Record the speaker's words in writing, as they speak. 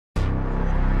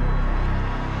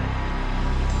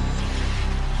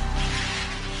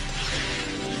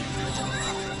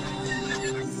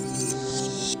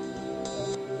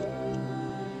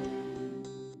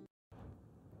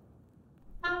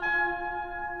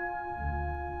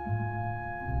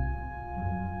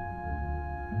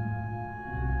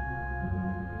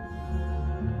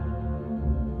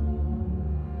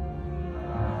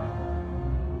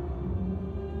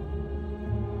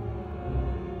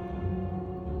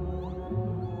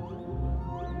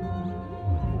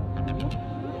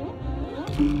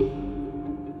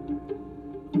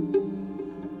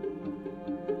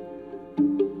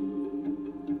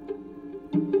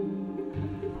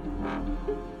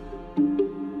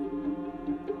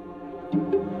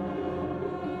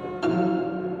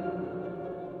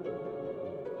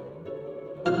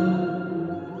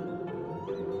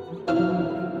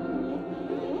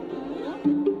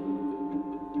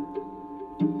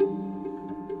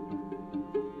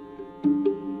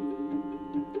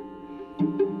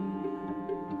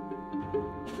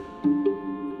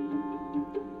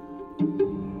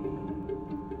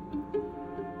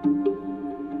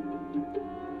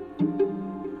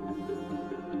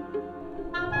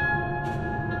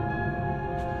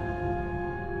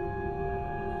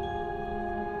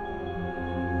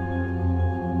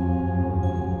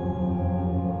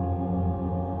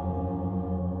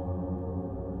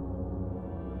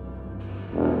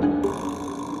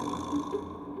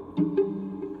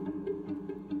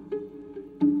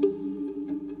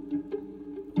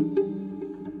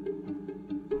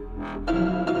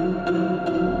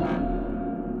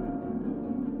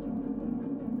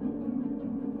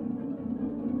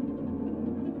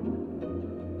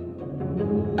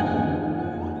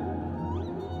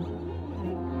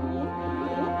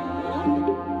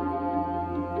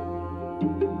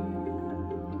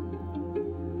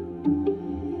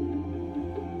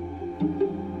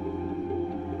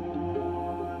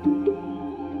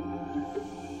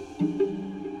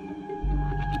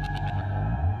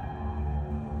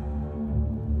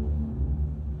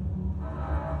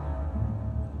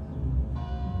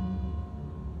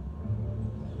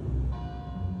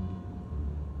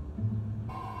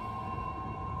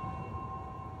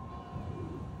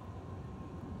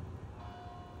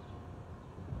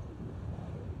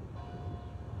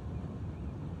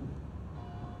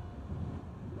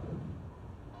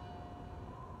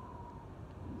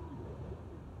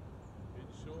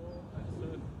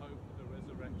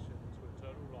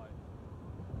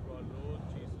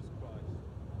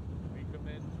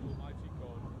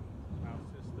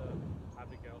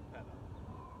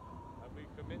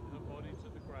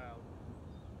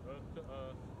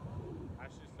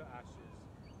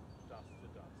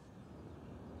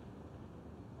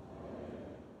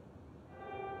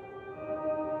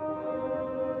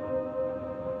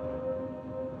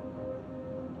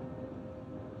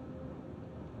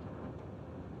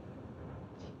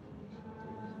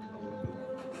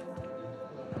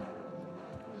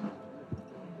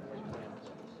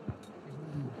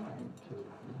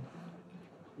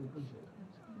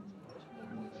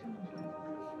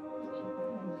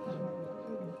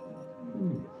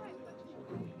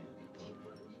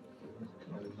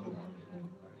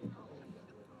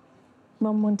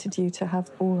Mum wanted you to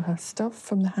have all her stuff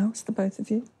from the house, the both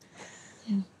of you.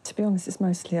 Yeah. To be honest, it's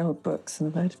mostly old books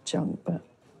and a load of junk, but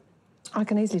I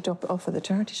can easily drop it off at the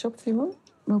charity shop if you want.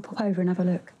 We'll pop over and have a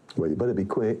look. Well, you better be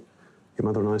quick. Your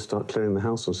mother and I start clearing the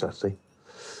house on Saturday.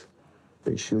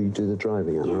 Make sure you do the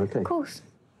driving, Anna, OK? Of course.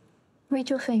 Read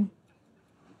your theme.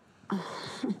 I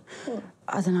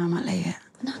don't know, I might leave it.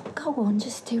 No, go on,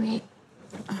 just do it.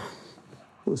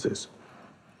 What's this?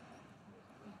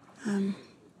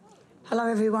 Hello,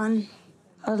 everyone.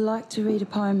 I'd like to read a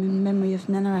poem in memory of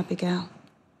Nana Abigail.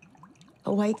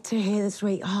 Awake to hear the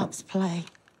sweet harps play,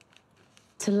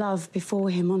 to love before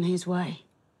him on his way,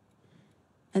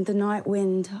 and the night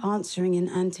wind answering in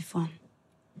antiphon,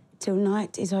 till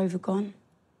night is overgone.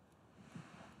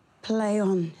 Play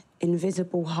on,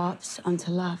 invisible harps unto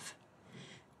love,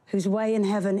 whose way in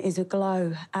heaven is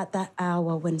aglow at that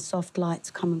hour when soft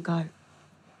lights come and go.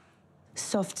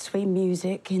 Soft, sweet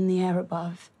music in the air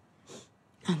above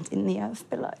and in the earth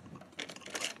below.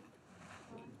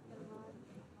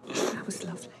 That was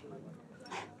lovely.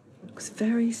 It was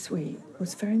very sweet. It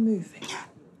was very moving.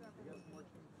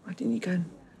 Why didn't you go and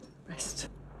rest?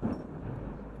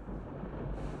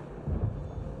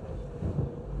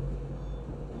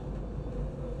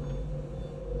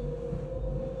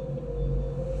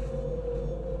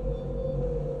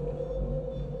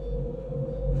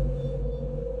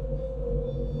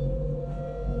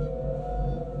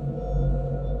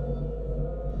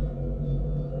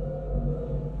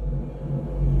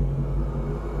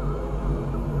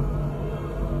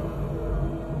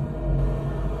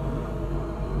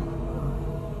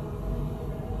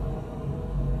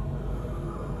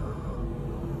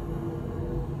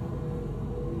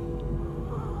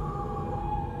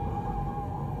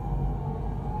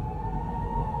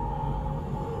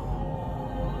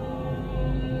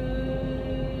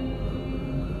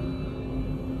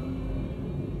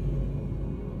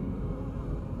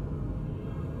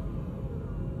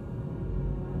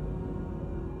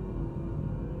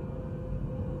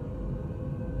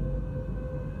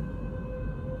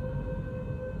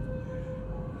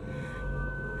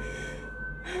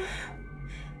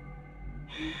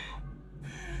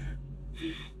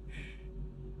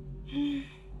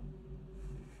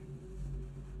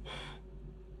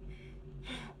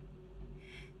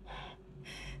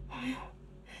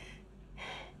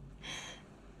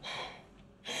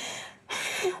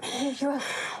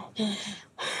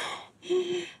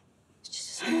 It's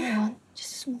just a small one.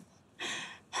 Just a small one.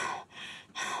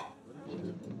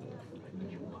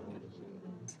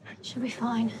 She'll be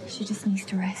fine. She just needs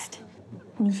to rest.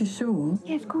 Are you sure?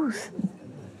 Yeah, of course.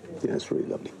 Yeah, it's really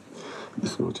lovely.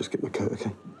 Listen, I'll just get my coat,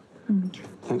 OK?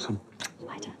 Thanks, hon.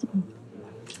 Bye, Dad.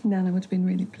 Nana would have been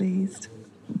really pleased.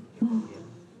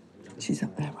 She's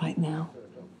up there right now,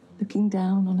 looking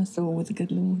down on us all with the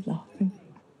good Lord laughing.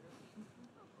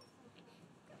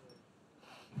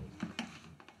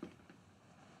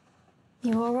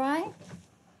 You all right?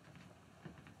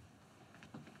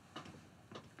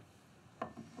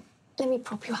 Let me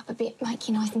prop you up a bit, make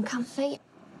you nice and comfy.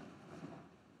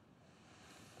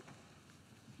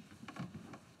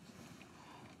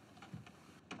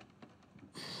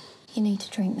 You need to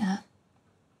drink that.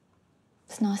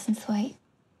 It's nice and sweet.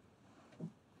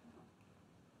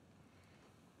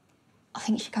 I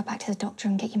think you should go back to the doctor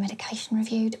and get your medication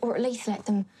reviewed, or at least let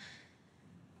them...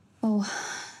 Well,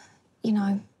 you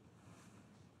know...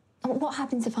 What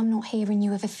happens if I'm not here and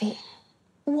you have a fit?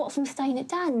 What if I'm staying at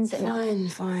Dan's?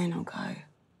 Fine, I'll go.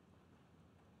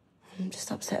 I'm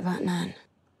just upset about Nan.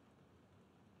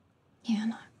 Yeah, I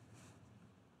know.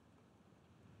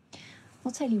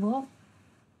 I'll tell you what.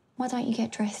 Why don't you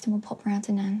get dressed and we'll pop round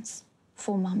to Nan's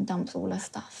before Mum dumps all her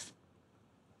stuff?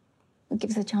 It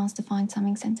gives us a chance to find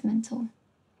something sentimental.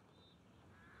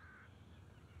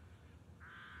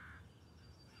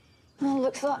 Well,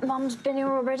 looks like Mum's been here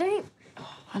already.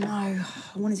 I know.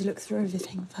 I wanted to look through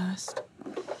everything first.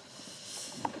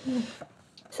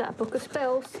 Is that a book of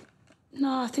spells?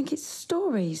 No, I think it's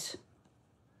stories.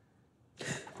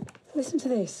 Listen to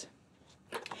this.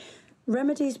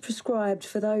 Remedies prescribed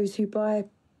for those who by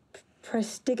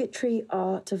prestigatory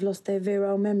art have lost their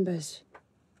virile members.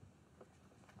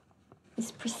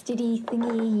 This prestidy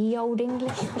thingy, ye old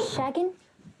English for shagging?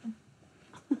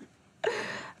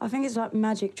 I think it's like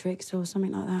magic tricks or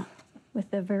something like that. With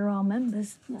their virile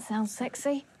members. That sounds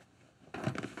sexy.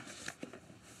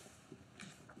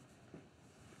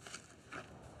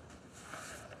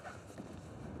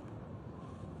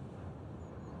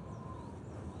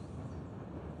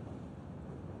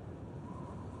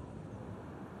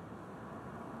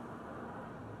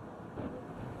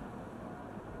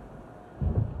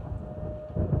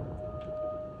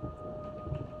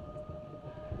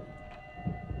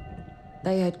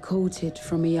 They had courted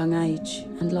from a young age,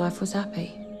 and life was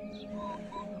happy.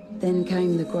 Then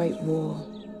came the Great War,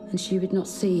 and she would not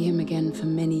see him again for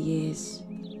many years.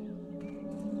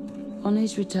 On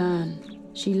his return,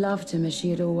 she loved him as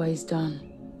she had always done,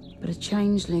 but a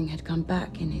changeling had come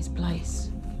back in his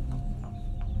place.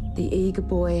 The eager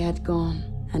boy had gone,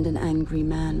 and an angry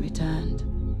man returned.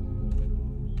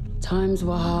 Times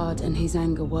were hard, and his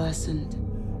anger worsened.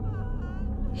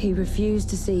 He refused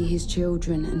to see his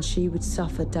children, and she would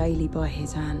suffer daily by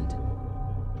his hand.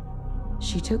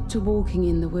 She took to walking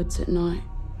in the woods at night,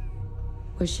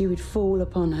 where she would fall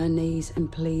upon her knees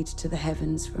and plead to the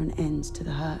heavens for an end to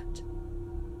the hurt.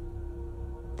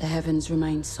 The heavens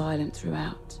remained silent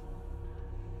throughout,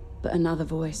 but another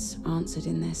voice answered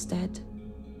in their stead.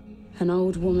 An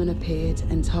old woman appeared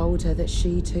and told her that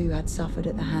she too had suffered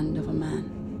at the hand of a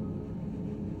man,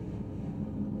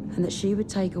 and that she would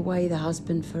take away the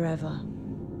husband forever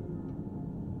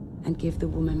and give the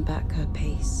woman back her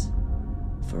peace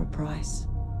for a price.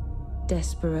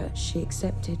 Desperate, she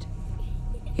accepted.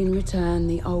 In return,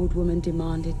 the old woman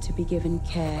demanded to be given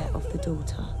care of the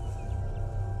daughter.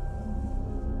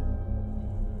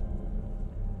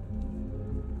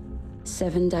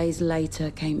 Seven days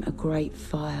later came a great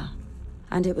fire,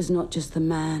 and it was not just the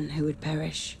man who would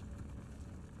perish,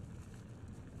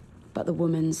 but the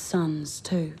woman's sons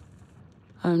too.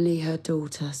 Only her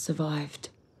daughter survived.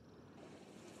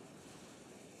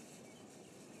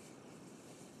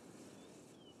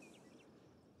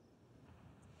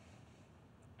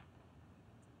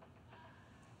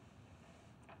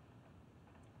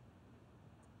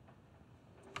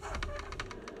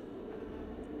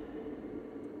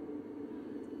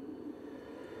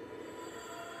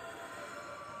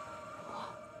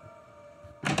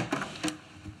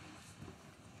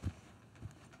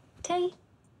 Tea?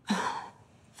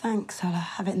 Thanks, I'll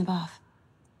have it in the bath.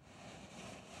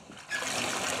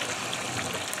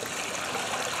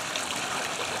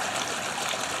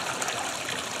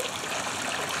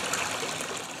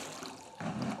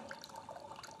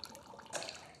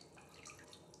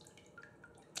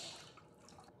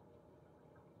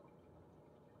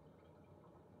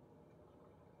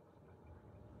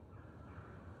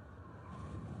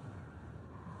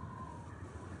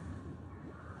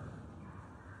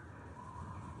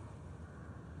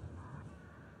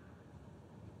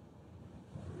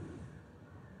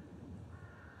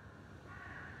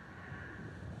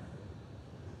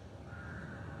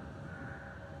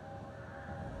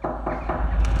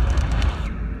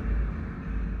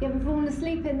 fallen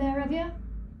asleep in there, have you?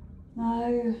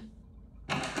 No.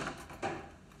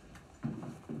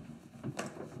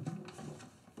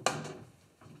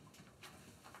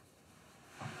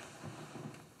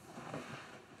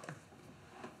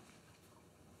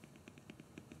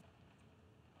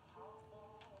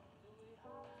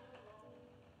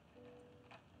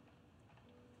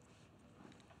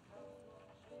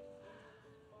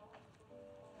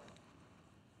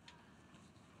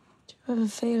 Do you ever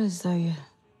feel as though you're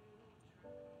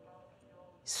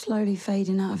slowly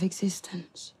fading out of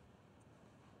existence?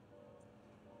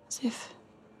 As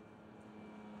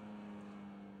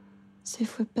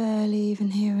if we're barely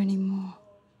even here anymore.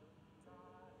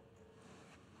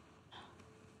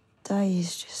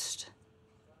 Days just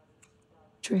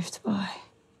drift by.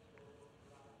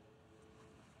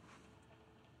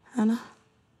 Anna?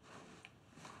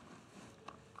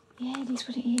 Yeah, it is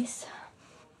what it is.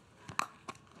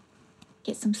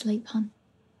 Get some sleep, hon.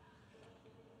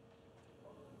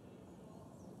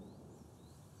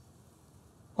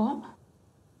 What?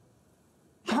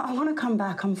 I want to come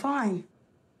back, I'm fine.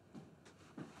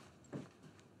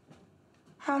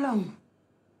 How long?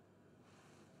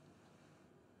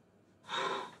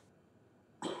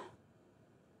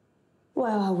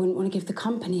 Well, I wouldn't want to give the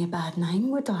company a bad name,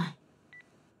 would I?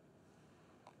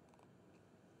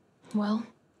 Well,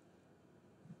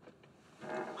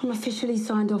 I'm officially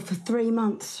signed off for 3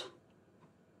 months.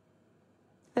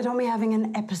 They don't want me having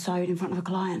an episode in front of a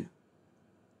client.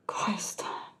 Christ.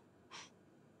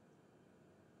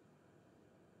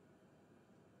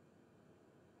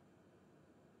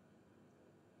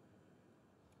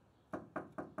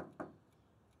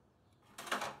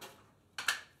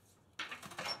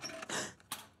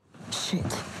 Shit.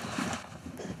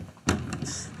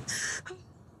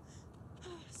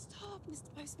 Stop, Mr.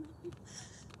 Postman.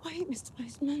 Wait, Mr.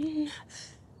 Postman.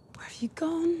 Where have you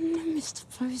gone, Mr.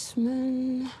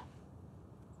 Postman?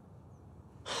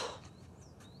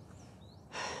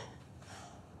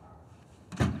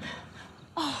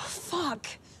 Oh, fuck.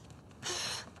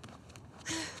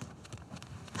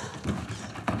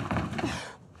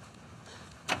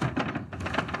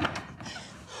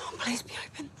 Please be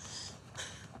open.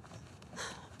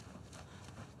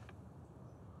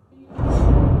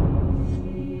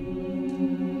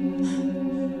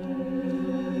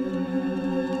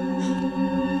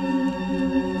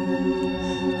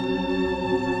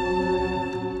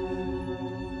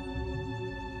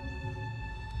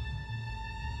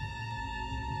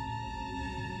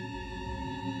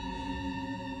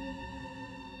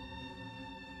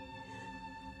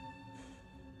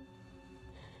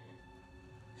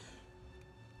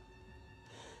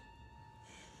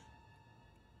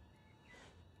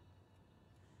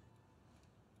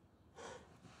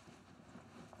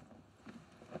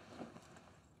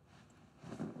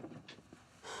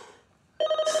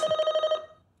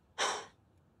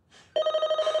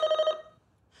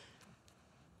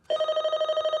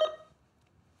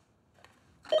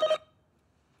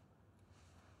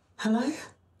 Hello?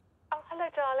 Oh, hello,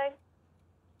 darling.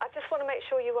 I just want to make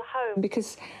sure you were home.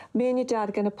 Because me and your dad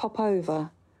are going to pop over.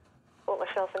 Bought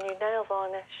myself a new nail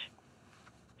varnish.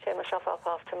 Cheer myself up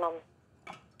after Mum.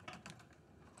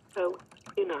 So,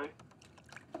 you know,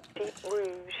 deep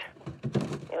rouge.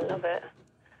 You'll love it.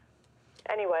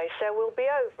 Anyway, so we'll be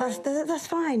over. That's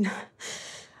fine.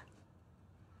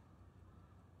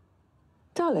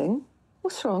 Darling,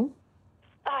 what's wrong?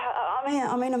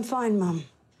 I mean, I'm fine, Mum.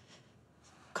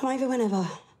 Come over whenever.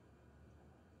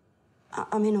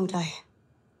 I'm in all day.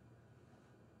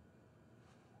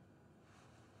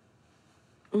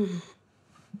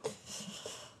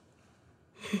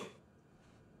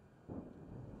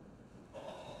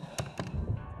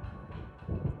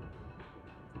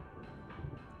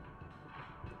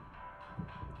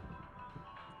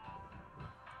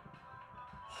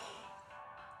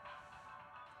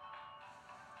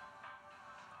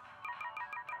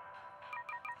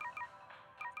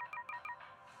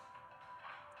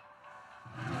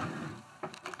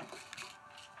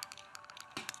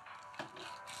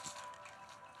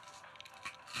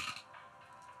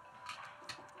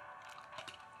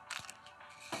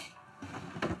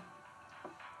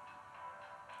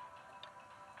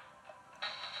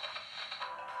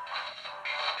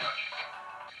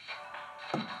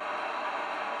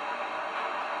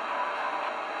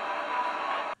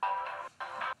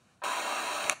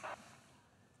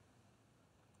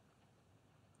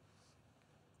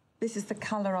 This is the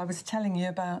colour I was telling you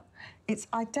about. It's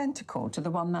identical to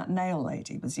the one that nail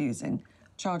lady was using,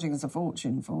 charging us a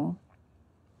fortune for.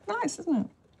 Nice, isn't it?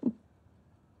 Oh,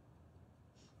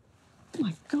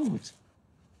 my God.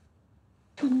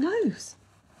 Your nose.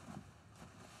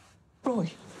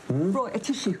 Roy, Roy, a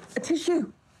tissue. A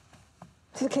tissue.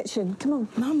 To the kitchen. Come on.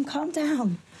 Mum, calm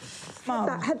down.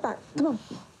 Mum. Head back. Come on.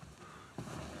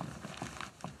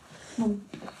 Come on.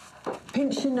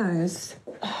 Pinch your nose.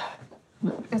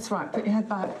 That's right. Put your head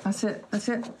back. That's it. That's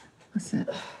it. That's it.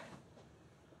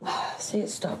 See, it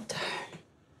stopped.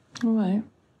 All right.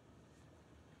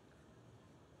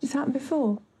 This happened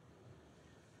before?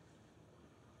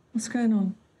 What's going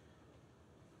on?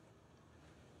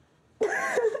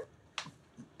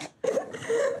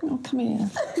 Oh, come here.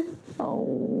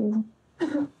 Oh.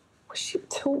 Wish you'd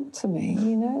talk to me,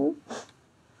 you know?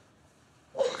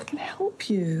 I can help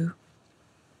you.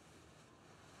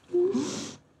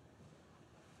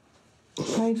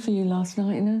 Prayed for you last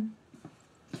night, you know?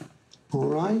 All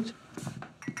right.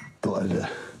 Thought I'd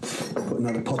put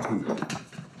another pot on.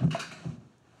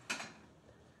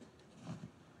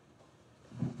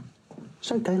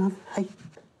 It's okay, love. Hey,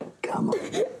 come on.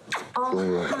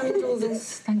 I'll handle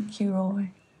this. Thank you,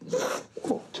 Roy.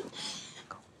 What?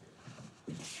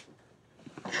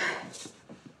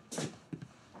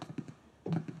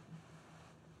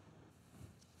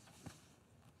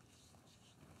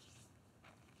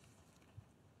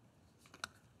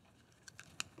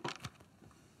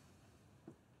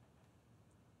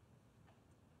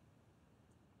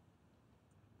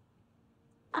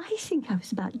 I think I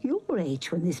was about your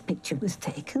age when this picture was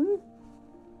taken.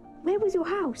 Where was your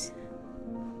house?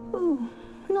 Oh,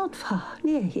 not far,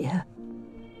 near here.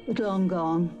 But long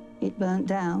gone. It burnt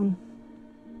down.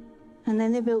 And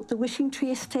then they built the Wishing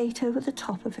Tree estate over the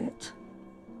top of it.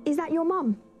 Is that your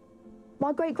mum?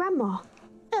 My great-grandma?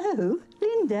 Oh,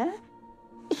 Linda.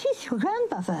 She's your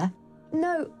grandmother.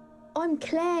 No, I'm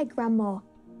Claire, Grandma.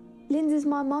 Linda's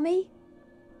my mummy.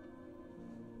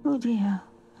 Oh, dear.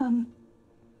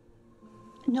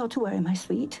 Not to worry, my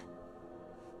sweet.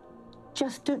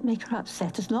 Just don't make her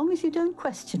upset as long as you don't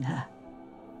question her.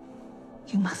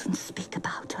 You mustn't speak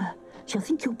about her. She'll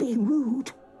think you're being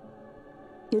rude.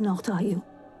 You're not, are you?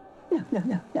 No.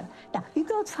 Now, you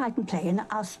go outside and play and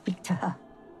I'll speak to her.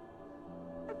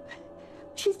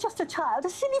 She's just a child, a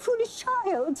silly, foolish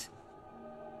child.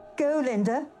 Go,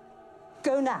 Linda.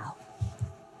 Go now.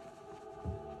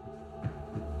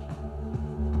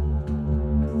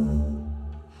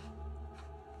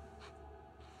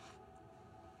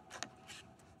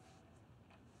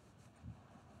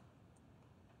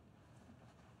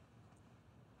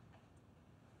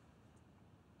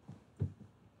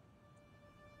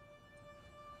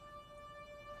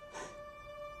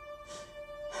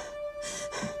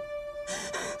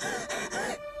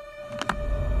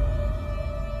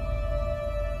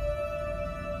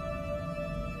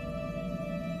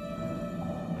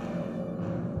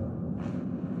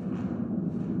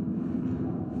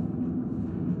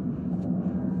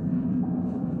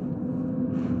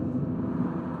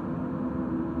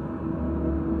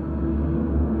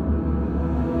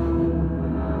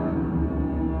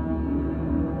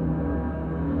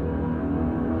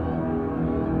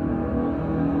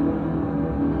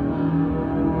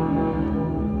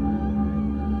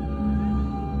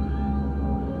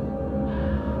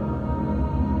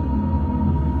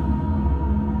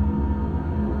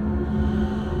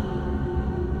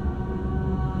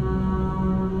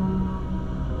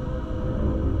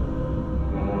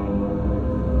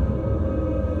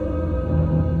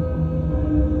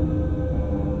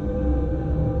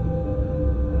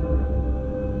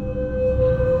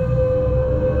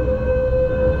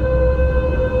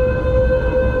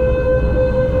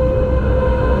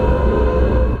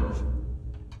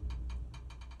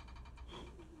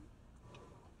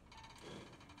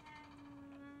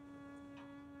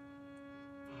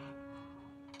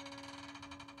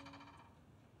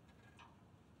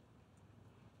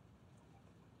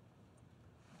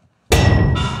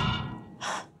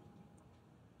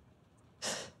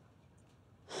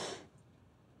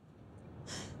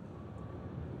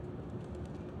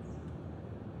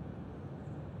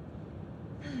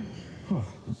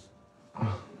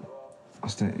 I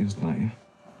stayed here tonight.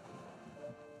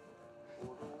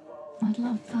 I'd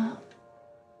love that.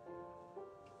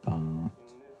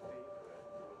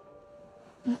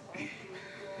 But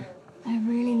Dad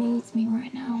really needs me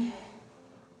right now.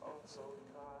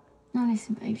 Now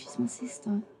listen, babe, she's my sister.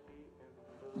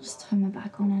 I'll just turn my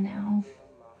back on her now.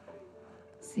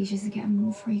 Seizures are getting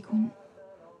more frequent.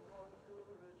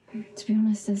 To be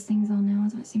honest, as things are now, I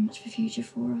don't see much of a future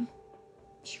for her.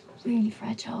 She's really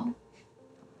fragile.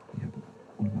 Yeah, but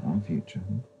what about our future?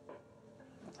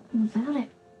 What about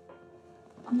it?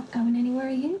 I'm not going anywhere,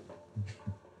 are you?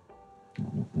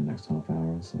 Not for the next half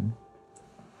hour or so.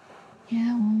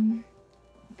 Yeah,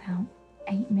 about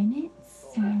 8 minutes.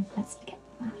 So let's forget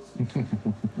that.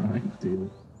 Right, deal.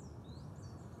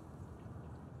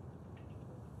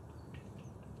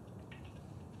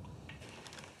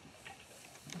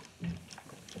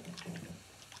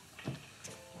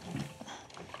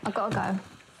 I've got to go.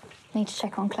 Need to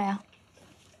check on Claire.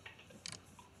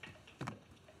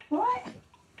 Right?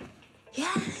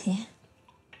 Yeah.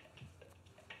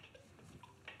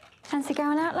 Fancy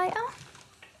going out later?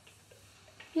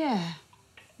 Yeah.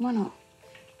 Why not?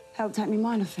 Help take me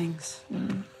mind of things.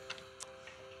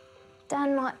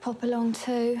 Dan might pop along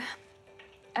too.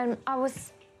 And I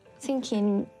was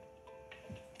thinking,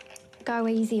 go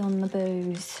easy on the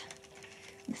booze,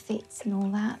 the fits and all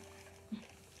that.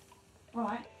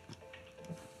 Right.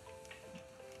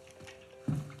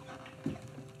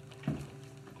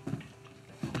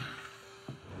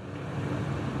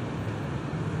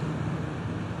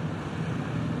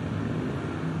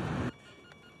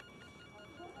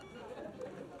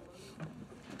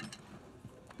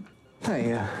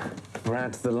 Hey,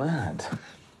 Brad the lad.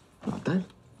 Oh, Dan?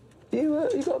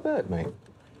 You got a bird, mate?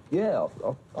 Yeah,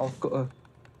 I've got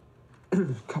a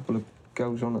couple of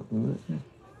girls on at the minute. Yeah.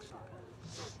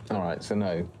 All right, so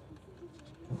no.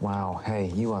 Wow,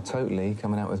 hey, you are totally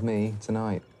coming out with me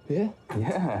tonight. Yeah?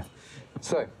 Yeah.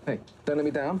 So, hey, don't let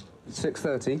me down.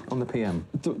 6:30 on the PM.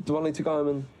 Do I need to go home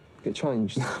and get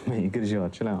changed? Mate, you're good as you are.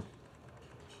 Chill out.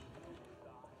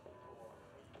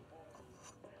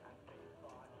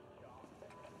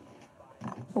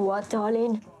 What,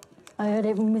 darling? I heard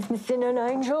everyone was missing an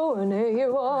angel, and here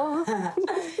you are.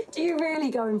 Do you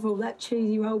really go in for all that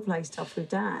cheesy roleplay stuff with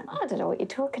Dan? I don't know what you're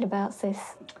talking about, sis.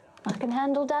 I can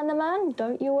handle Dan the man,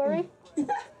 don't you worry.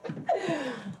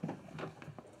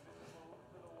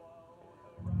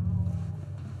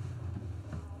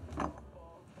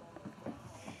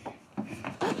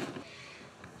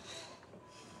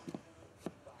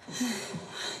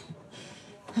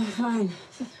 I'm fine.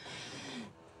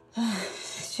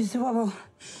 It's just a wobble.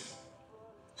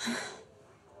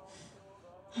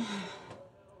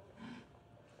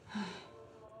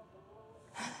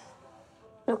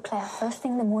 Look, Claire, first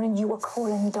thing in the morning, you were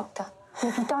calling the doctor. And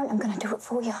if you don't, I'm going to do it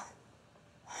for you.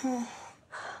 I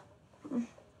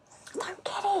don't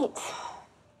get it.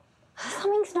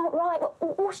 Something's not right.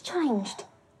 What's changed?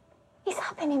 It's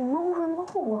happening more and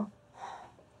more.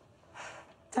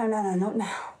 No, not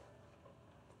now.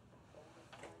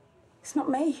 It's not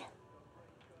me.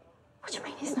 What do you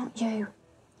mean it's not you?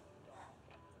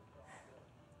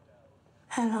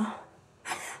 Hannah,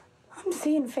 I'm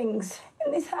seeing things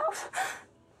in this house.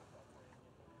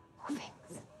 What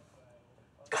things?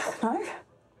 I don't know.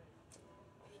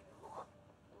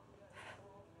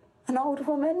 An old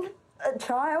woman, a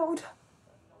child.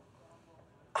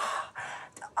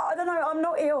 I don't know, I'm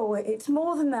not ill. It's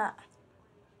more than that.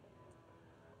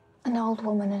 An old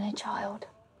woman and a child.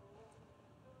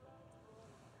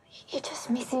 You're just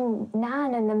missing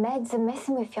Nan, and the meds are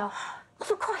messing with you. Oh,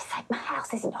 for Christ's sake, my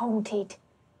house isn't haunted.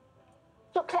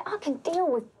 Look, Claire, I can deal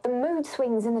with the mood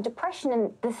swings and the depression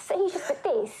and the seizures, but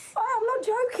this... I'm not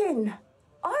joking.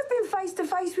 I've been face to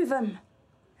face with them.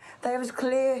 They're as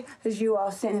clear as you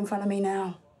are sitting in front of me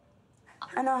now.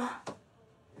 And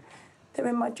they're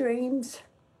in my dreams.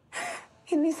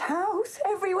 In this house,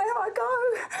 everywhere I go.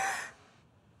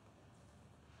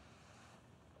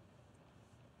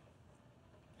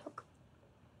 Look,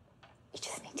 you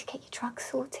just need to get your drugs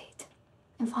sorted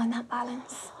and find that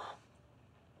balance.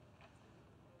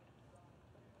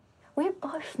 We're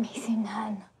both missing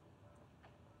Nan.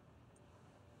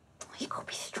 You've got to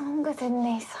be stronger than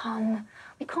this, hun.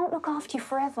 We can't look after you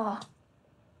forever.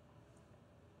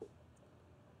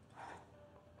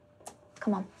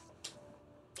 Come on.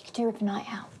 You could do with a night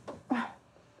out.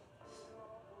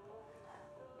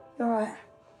 You're right.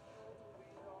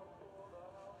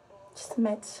 Just the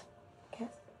meds. Okay.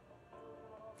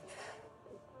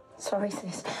 Sorry,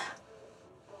 sis.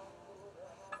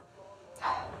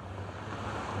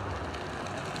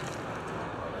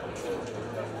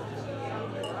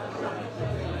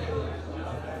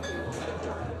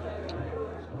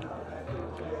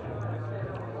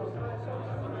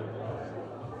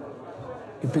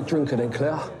 You a big drinker then,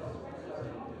 Claire?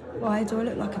 Why do I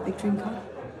look like a big drinker?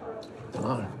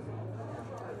 Dunno.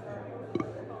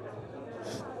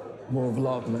 More of a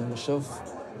lager man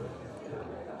myself.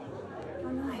 Oh,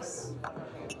 nice.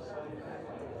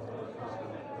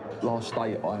 Last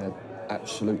night I had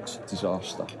absolute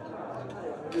disaster.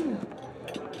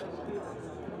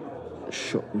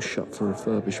 Shop was shut for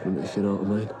refurbishment, if you know what I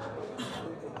mean.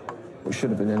 It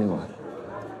should have been anyway.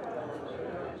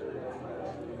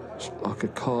 It's like a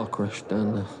car crash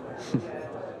down there.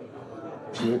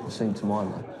 You hit the scene to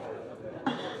mine, though.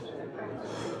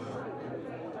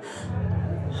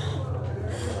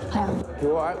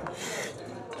 You all right?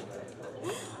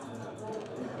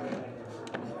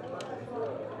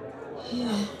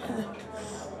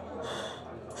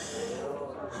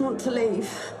 I want to leave.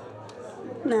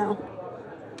 Now.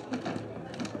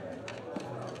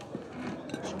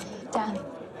 Dan.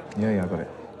 Yeah, I got it.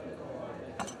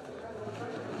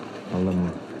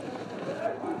 I'll,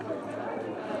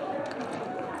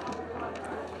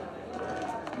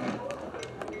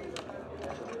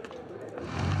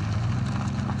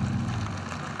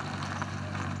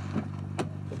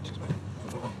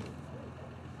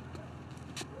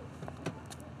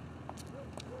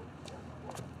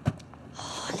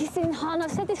 Listen, hon,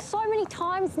 I've said this so many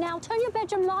times now. Turn your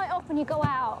bedroom light off when you go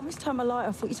out. I always turn my light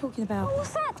off. What are you talking about? Oh,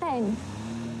 what's that then?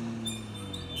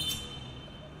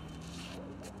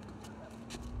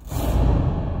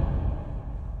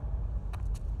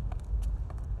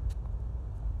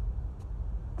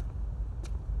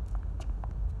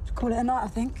 Call it a night, I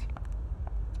think.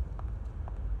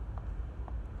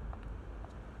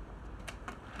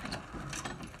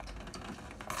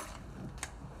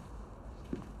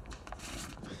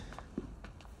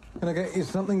 Can I get you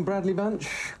something, Bradley Bunch?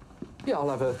 Yeah, I'll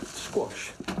have a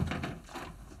squash.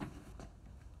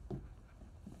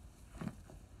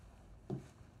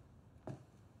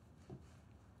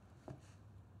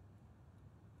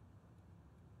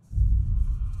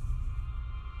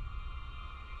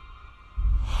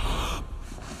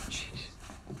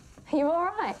 Are you all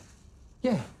right?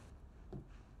 Yeah.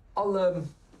 I'll,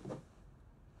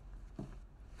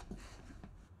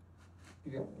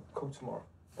 give you a call tomorrow,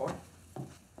 all right?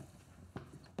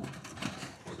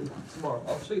 Tomorrow.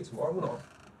 I'll see you tomorrow, won't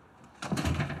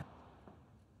I?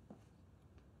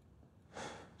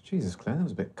 Jesus, Claire, that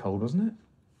was a bit cold, wasn't it?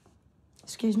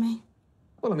 Excuse me?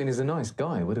 Well, I mean, he's a nice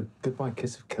guy. Would a goodbye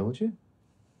kiss have killed you?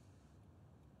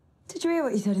 Did you hear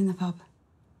what he said in the pub?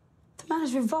 The man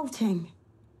is revolting.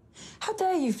 How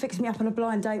dare you fix me up on a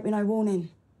blind date with no warning?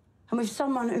 And with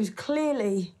someone who's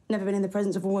clearly never been in the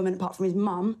presence of a woman apart from his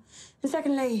mum. And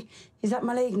secondly, he's at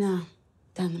my league now.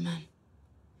 Damn the man.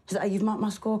 Is that how you've marked my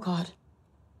scorecard?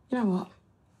 You know what?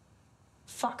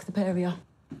 Fuck the pair of you.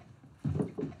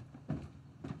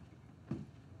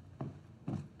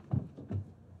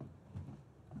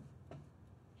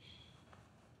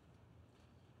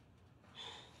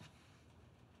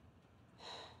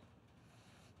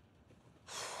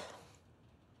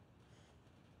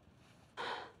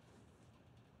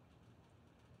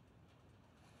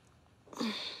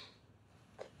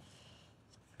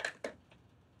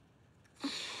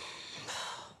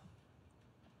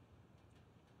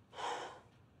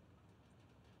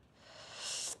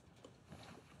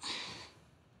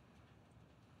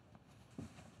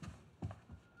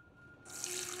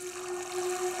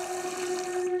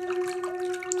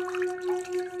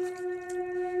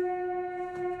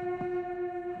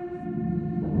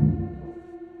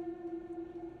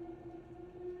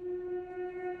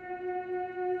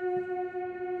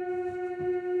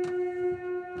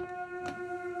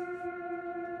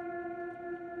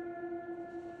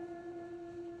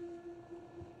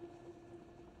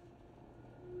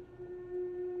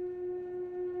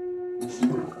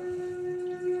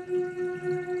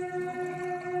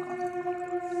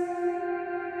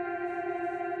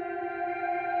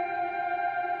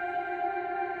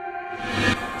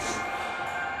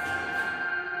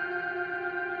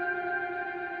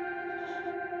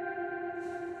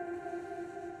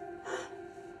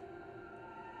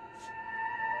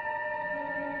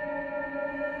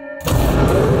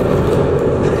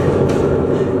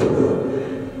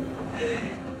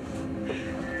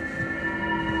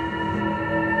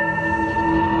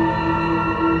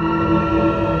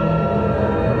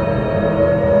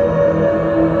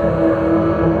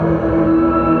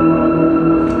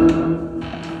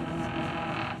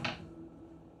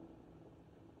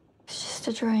 It's just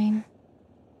a dream.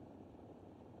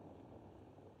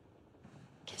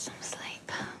 Get some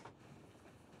sleep.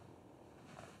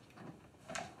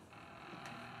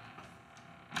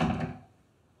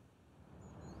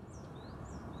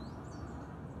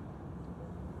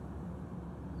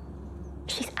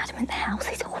 She's adamant the house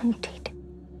is haunted.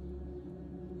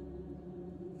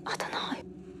 I don't know.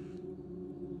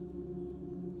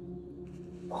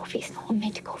 What if it's not a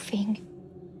medical thing?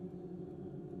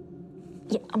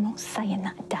 Yeah, I'm not saying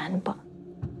that, Dan, but...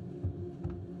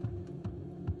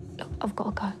 Look, I've got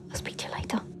to go. I'll speak to you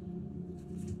later.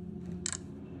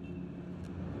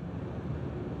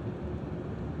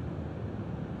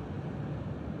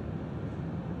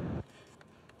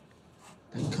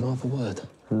 Can I have a word?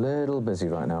 Little busy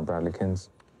right now, Bradleykins.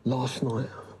 Last night,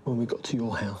 when we got to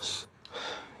your house...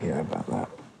 Yeah, about that.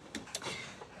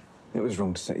 It was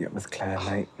wrong to set you up with Claire,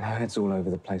 mate. Her head's all over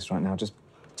the place right now. Just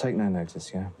take no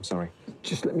notice, yeah? I'm sorry.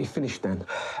 Just let me finish, Dan.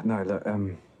 No, look,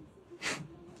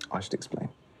 I should explain.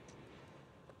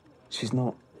 She's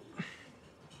not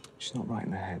She's not right in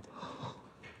the head.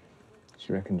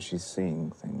 She reckons she's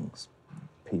seeing things,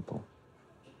 people.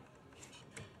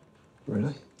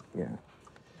 Really? Yeah.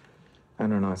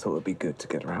 Anna and I thought it'd be good to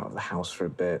get her out of the house for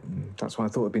a bit, and that's why I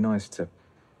thought it'd be nice to,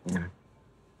 you know.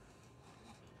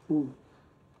 Well,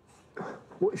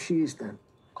 what if she is, Dan?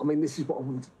 I mean, this is what I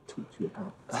wanted to talk to you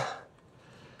about.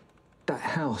 That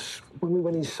house, when we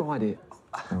went inside it...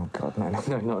 Oh, God,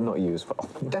 no, not you as well.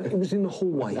 Dan, it was in the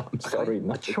hallway. I'm sorry,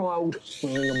 no. A child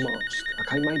wearing a mask.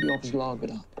 OK, maybe I was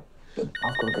lagered up. But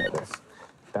I've got to get this.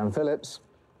 Dan Phillips.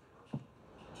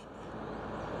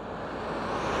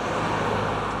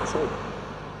 So,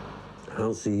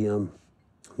 how's the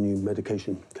new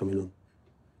medication coming on?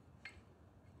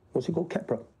 What's it called?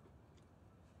 Keppra?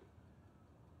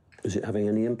 Is it having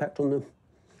any impact on the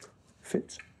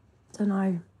fits? Don't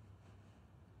know.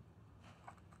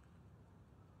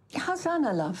 How's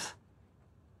Anna, love?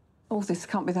 All this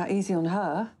can't be that easy on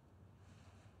her.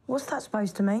 What's that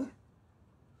supposed to mean?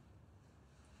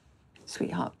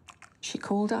 Sweetheart, she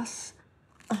called us.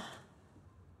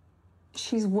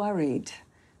 She's worried.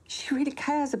 She really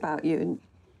cares about you and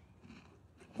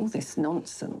all this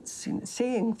nonsense, you know,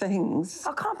 seeing things.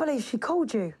 I can't believe she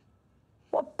called you.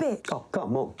 What a bitch. Oh,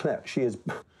 come on, Claire. She is...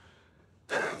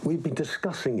 We've been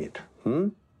discussing it,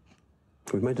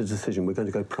 We've made a decision. We're going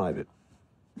to go private.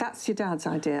 That's your dad's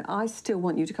idea. I still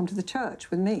want you to come to the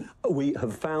church with me. We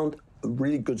have found a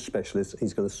really good specialist.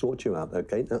 He's going to sort you out,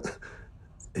 OK? Now,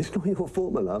 it's not your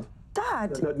fault, my love.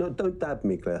 Dad! No, don't dab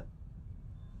me, Claire.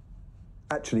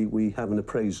 Actually, we have an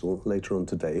appraisal later on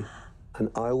today, and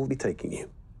I will be taking you.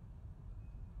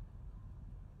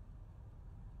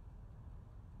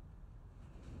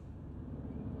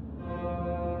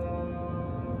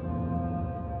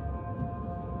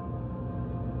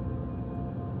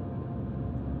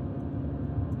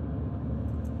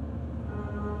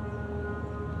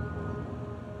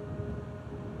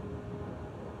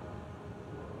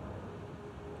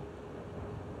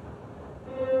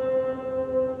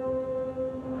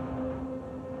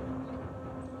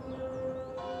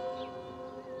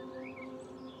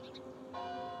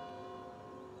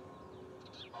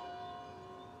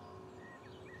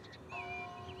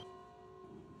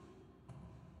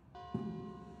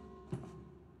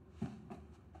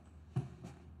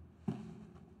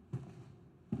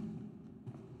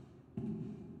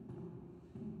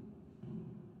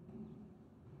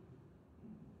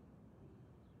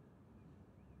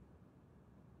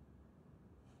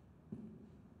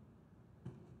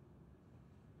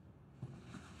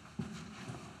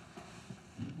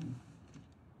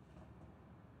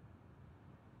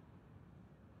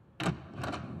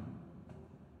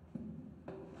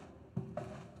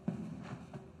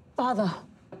 Father.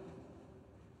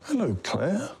 Hello,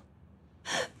 Claire.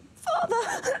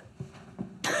 Father!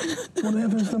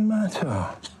 Whatever's the matter?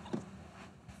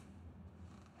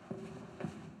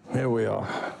 Here we are.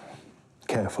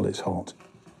 Careful, it's hot.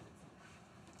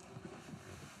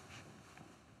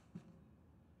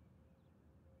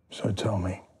 So tell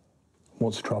me,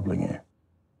 what's troubling you?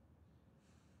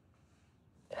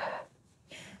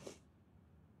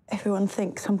 Everyone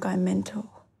thinks I'm going mental.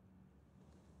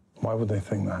 Why would they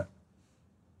think that?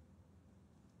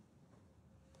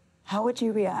 How would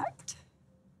you react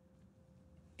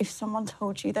if someone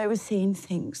told you they were seeing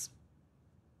things?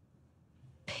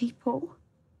 People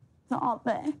that aren't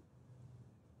there?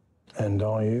 And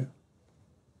are you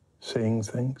seeing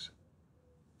things?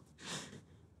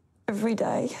 Every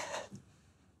day.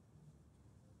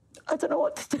 I don't know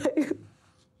what to do.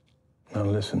 Now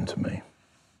listen to me.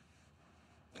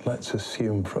 Let's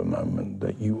assume for a moment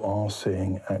that you are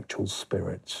seeing actual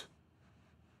spirits.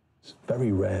 It's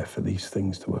very rare for these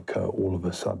things to occur all of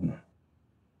a sudden.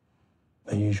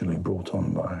 They're usually brought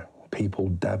on by people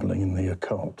dabbling in the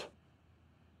occult.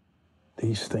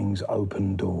 These things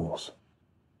open doors.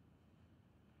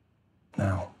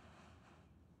 Now,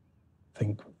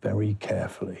 think very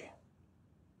carefully.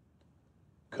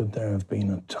 Could there have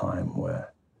been a time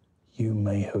where you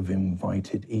may have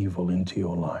invited evil into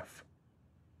your life?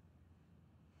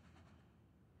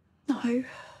 No. Father.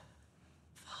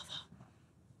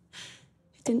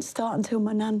 It didn't start until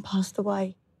my nan passed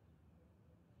away.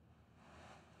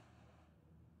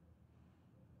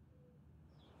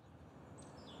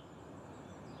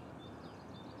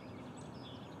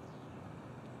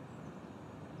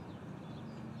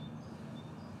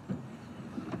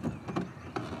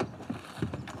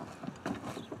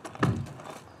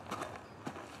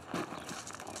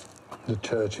 The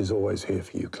church is always here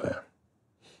for you, Claire.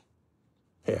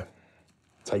 Here,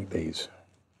 take these.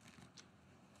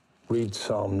 Read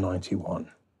Psalm 91.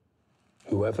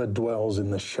 Whoever dwells in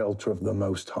the shelter of the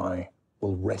Most High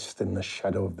will rest in the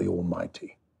shadow of the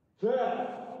Almighty.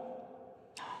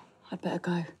 I'd better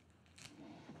go.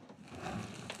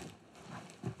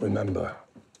 Remember,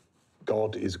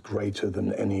 God is greater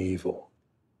than any evil.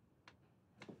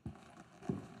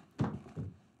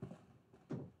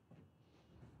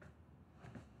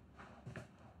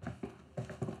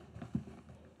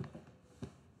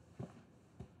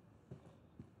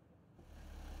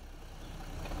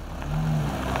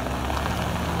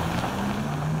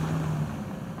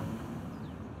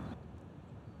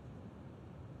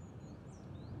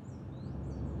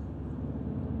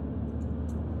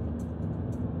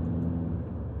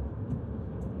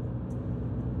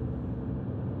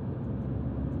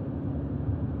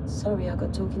 Sorry, I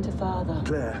got talking to Father.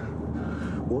 Claire,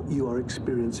 what you are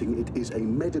experiencing, it is a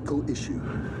medical issue.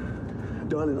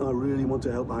 Darling, I really want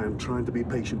to help. I am trying to be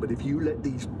patient, but if you let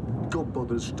these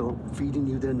godbothers start feeding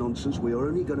you their nonsense, we are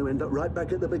only going to end up right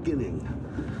back at the beginning.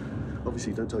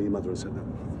 Obviously, don't tell your mother I said that.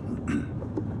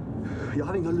 You're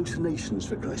having hallucinations,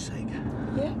 for Christ's sake.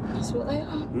 Yeah, that's what they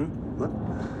are.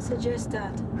 What? Suggest,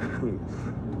 Dad.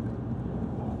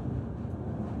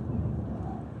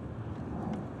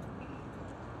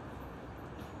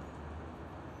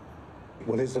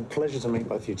 Well, it's a pleasure to meet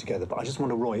both of you together, but I just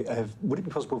wonder, Roy, would it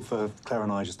be possible for Claire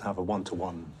and I just to have a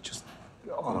one-to-one, just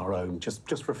on our own,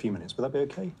 just for a few minutes? Would that be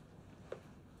okay?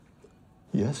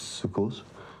 Yes, of course.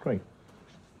 Great.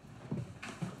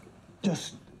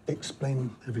 Just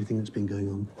explain everything that's been going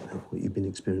on, what you've been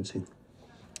experiencing,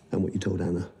 and what you told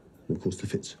Anna, and of course the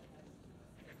fits.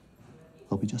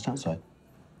 I'll be just outside.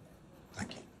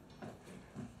 Thank you.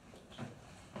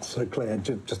 So, Claire,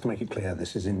 just to make it clear,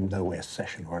 this is in no way a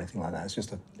session or anything like that. It's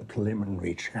just a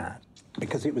preliminary chat.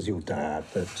 Because it was your dad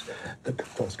that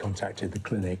first contacted the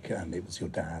clinic, and it was your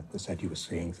dad that said you were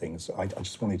seeing things. I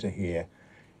just wanted to hear,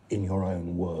 in your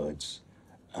own words,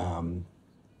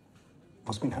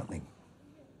 what's been happening?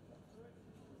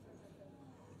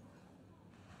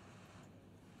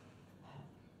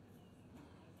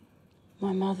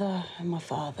 My mother and my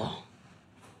father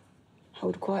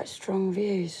hold quite strong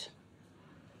views.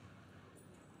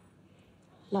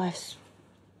 Life's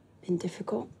been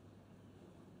difficult.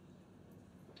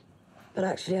 But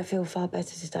actually, I feel far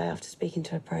better today after speaking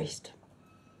to a priest.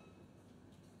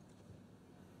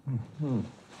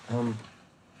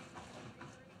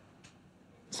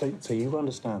 So you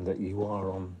understand that you are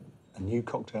on a new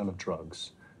cocktail of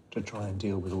drugs to try and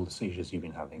deal with all the seizures you've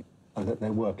been having, and that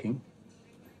they're working?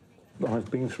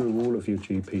 I've been through all of your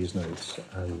GP's notes,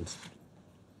 and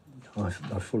I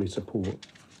fully support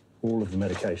all of the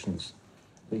medications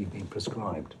that you've been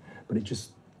prescribed, but it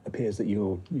just appears that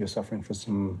you're suffering from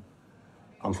some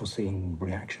unforeseen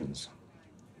reactions.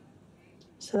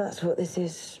 So that's what this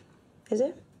is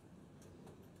it?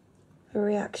 A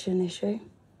reaction issue?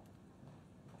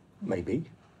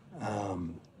 Maybe.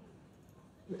 And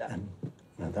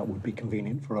that would be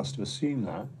convenient for us to assume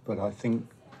that, but I think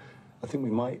we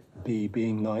might be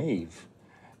being naive.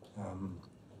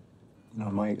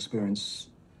 My experience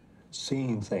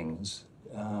seeing things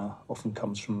often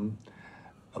comes from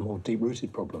a more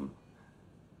deep-rooted problem.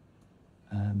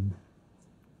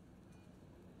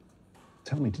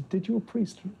 Tell me, did your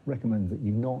priest recommend that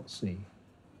you not see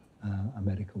a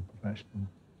medical professional?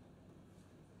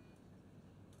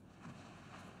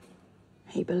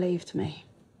 He believed me.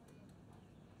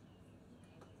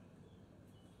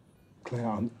 Claire,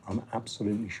 I'm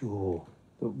absolutely sure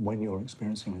that when you're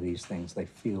experiencing these things, they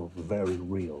feel very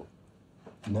real,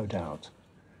 no doubt.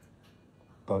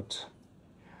 But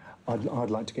I'd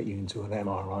like to get you into an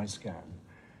MRI scan,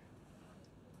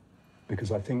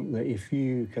 because I think that if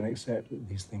you can accept that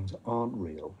these things aren't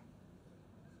real,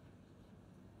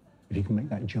 if you can make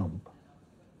that jump,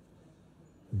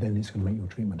 then it's going to make your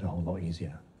treatment a whole lot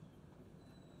easier.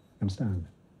 Understand?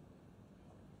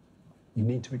 You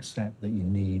need to accept that you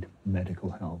need medical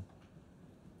help.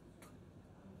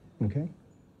 Okay?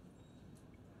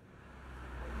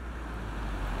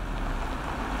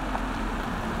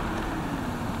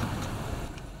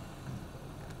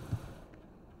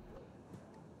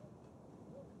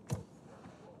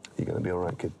 You're going to be all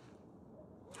right, kid.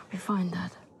 I'll be fine,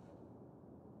 Dad.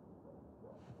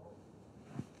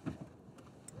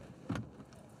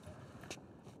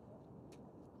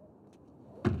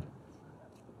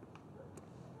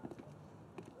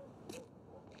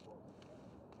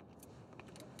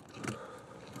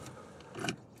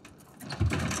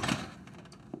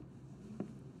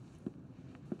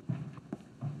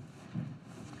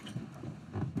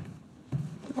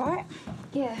 Right?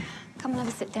 Yeah. Come and have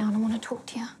a sit down. I want to talk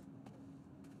to you.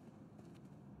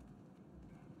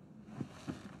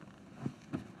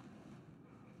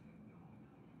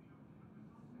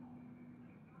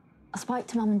 spoke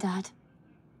to Mum and Dad.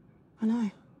 I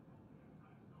know.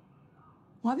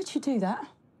 Why would you do that?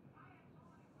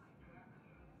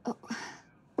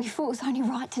 We thought it was only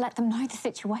right to let them know the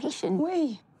situation.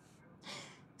 We?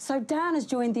 So Dan has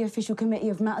joined the official committee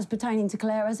of matters pertaining to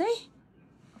Claire, has he?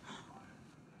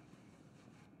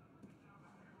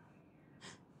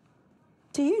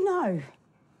 Do you know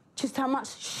just how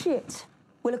much shit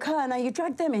will occur now you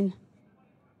drag them in?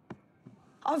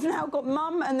 I've now got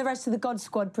Mum and the rest of the God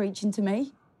Squad preaching to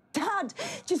me. Dad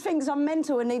just thinks I'm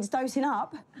mental and needs dosing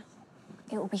up.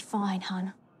 It'll be fine,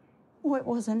 hun. Oh, it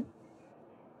wasn't.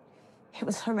 It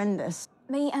was horrendous.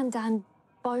 Me and Dan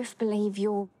both believe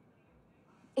you're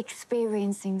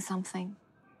experiencing something.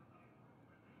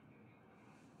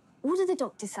 What did the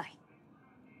doctor say?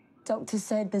 Doctor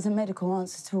said there's a medical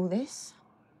answer to all this.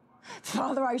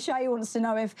 Father O'Shea wants to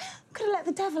know if I could have let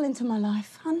the devil into my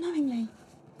life unknowingly.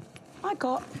 I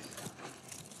got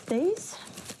these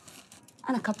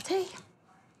and a cup of tea.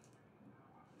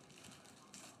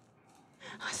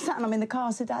 I sat and I'm in the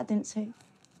car so Dad didn't see.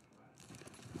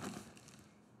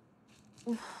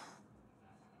 I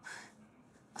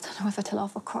don't know whether to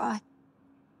laugh or cry.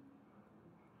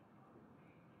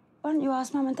 Why don't you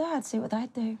ask Mum and Dad, see what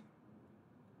they'd do?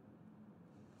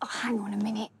 Oh, hang on a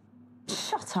minute.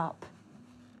 Shut up.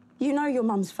 You know your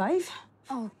mum's fave.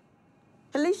 Oh.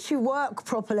 At least you work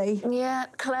properly. Yeah,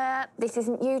 Claire, this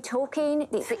isn't you talking,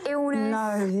 it's the illness.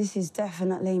 No, this is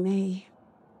definitely me.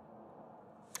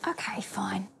 OK,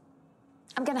 fine.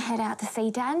 I'm going to head out to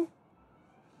see Dan.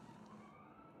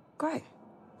 Great.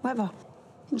 Whatever.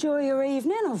 Enjoy your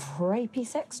evening of rapey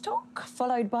sex talk,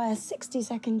 followed by a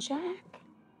 60-second check.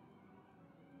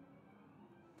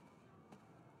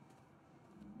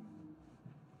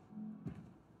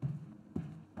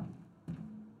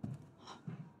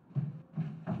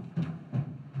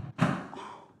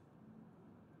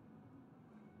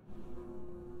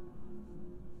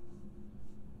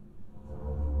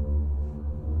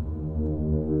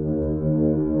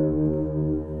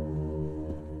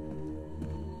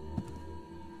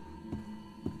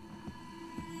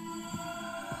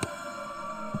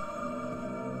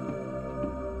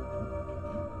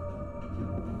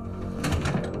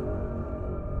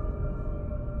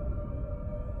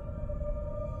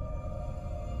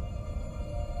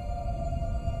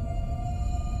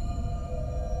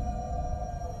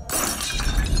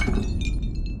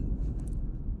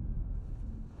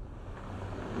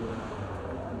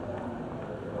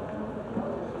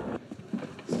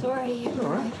 Sorry. All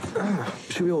right.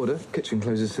 Should we order? Kitchen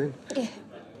closes soon. Yeah.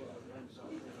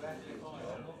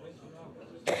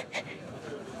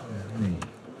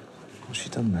 What's she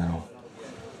done now?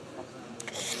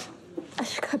 I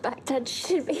should go back, Dad.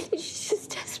 She didn't mean it. She's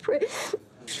just desperate.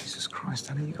 Jesus Christ,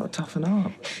 Danny, you got to toughen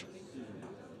up.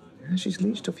 Yeah, she's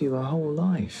leached off you her whole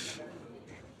life.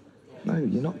 No,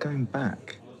 you're not going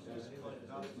back.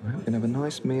 All right, we're gonna have a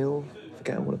nice meal.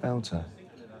 Forget all about her.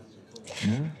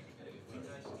 Yeah?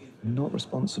 I'm not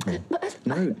responsible.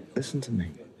 No, listen to me.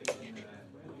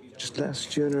 Just let her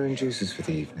stew in her own juices for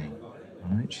the evening.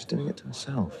 All right? She's doing it to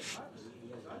herself.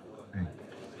 Hey,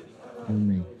 you and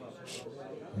me.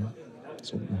 Yeah?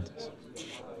 That's all that matters.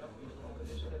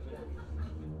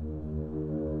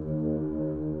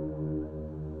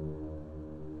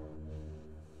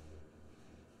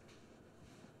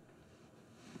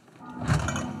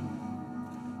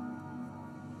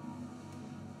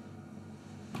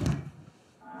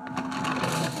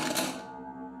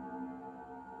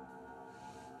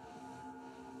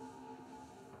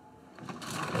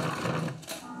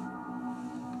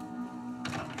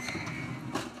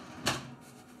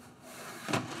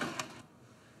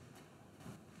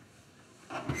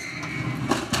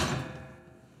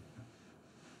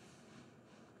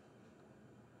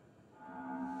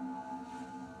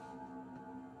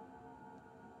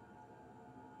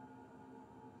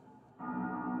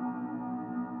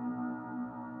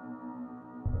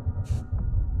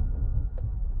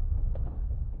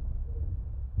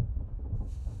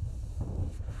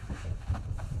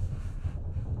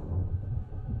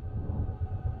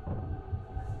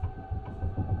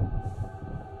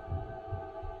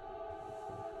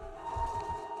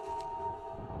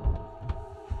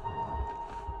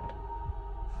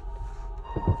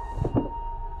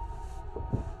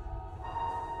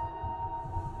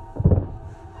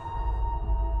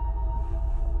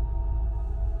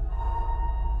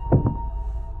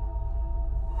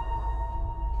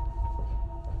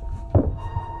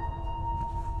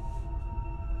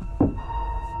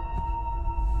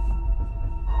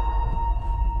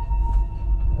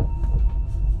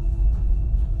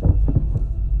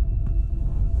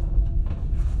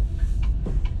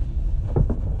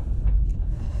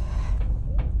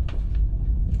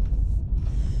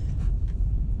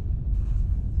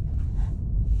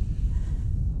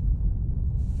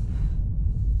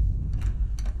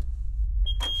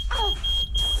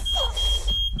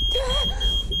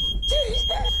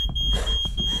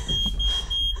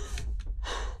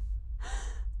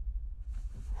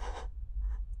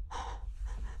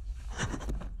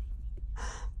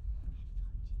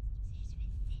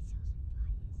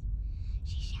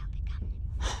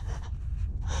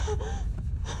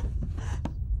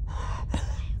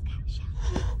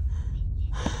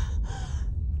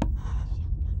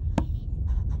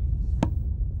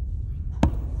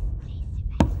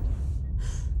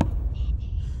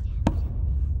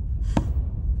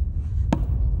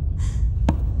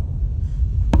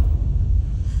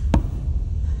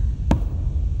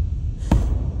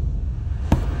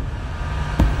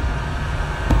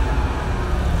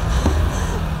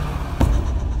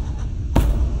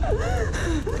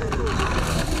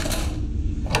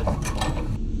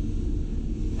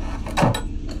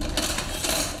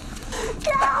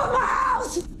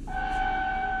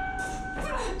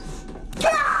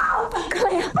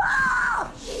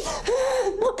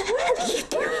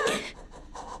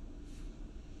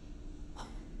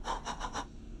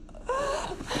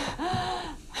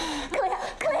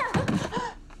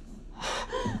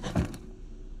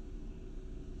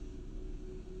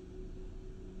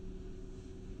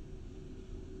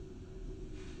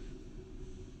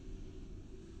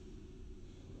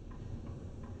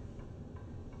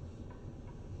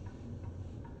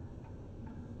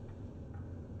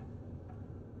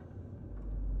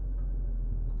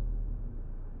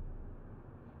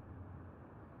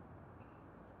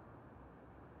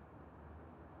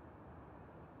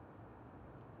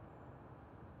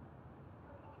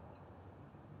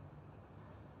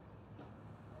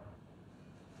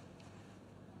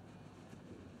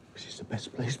 This is the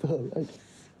best place for her, right?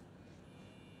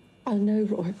 I know,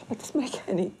 Roy, but that doesn't make it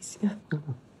any easier.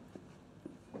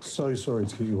 So sorry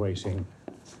to keep you waiting.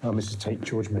 Mrs. Tate,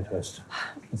 George Midhurst.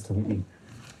 Nice to meet you.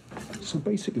 So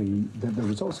basically, the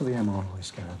results of the MRI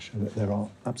scan show that there are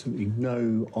absolutely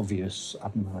no obvious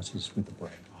abnormalities with the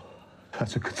brain.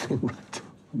 That's a good thing, right?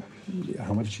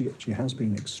 However, she has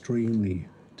been extremely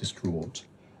distraught.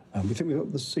 We think we've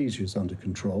got the seizures under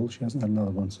control. She hasn't had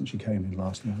another one since she came in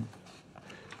last night.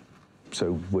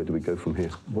 So where do we go from here?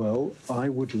 Well, I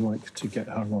would like to get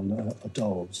her on a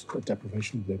DOLS, a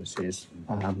deprivation of liberties.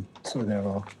 So there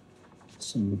are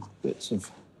some bits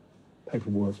of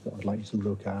paperwork that I'd like you to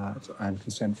look at and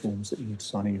consent forms that you need to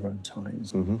sign in your own time.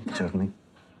 Mm-hmm, certainly.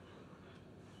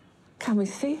 Can we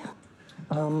see her?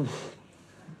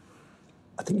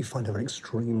 I think you find her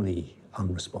extremely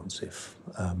unresponsive.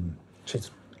 She's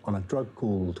on a drug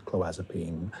called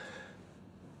clozapine,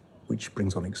 which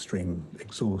brings on extreme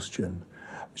exhaustion.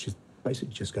 She's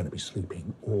basically just going to be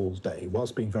sleeping all day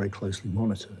whilst being very closely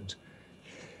monitored.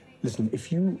 Listen,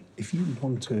 if you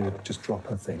want to just drop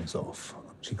her things off,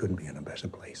 she couldn't be in a better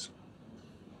place.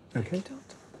 Okay?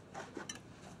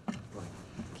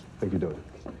 Thank you, Doctor.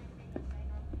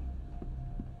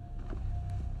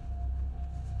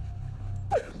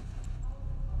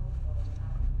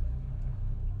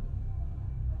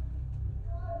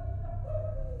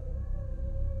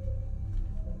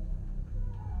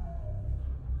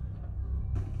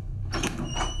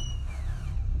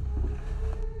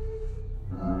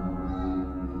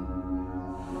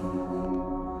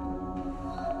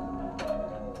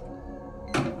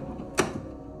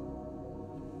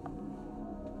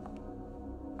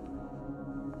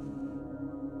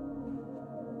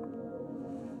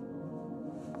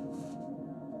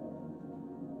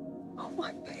 Oh,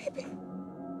 my baby.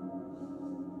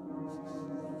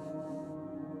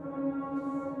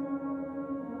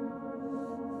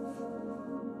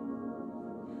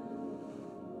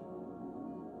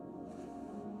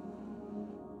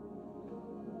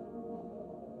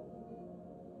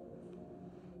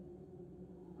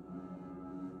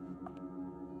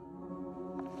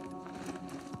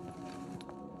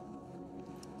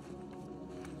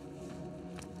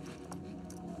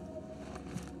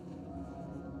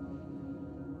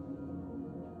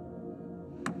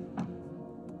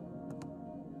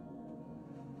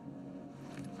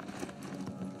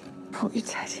 Brought you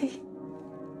Teddy.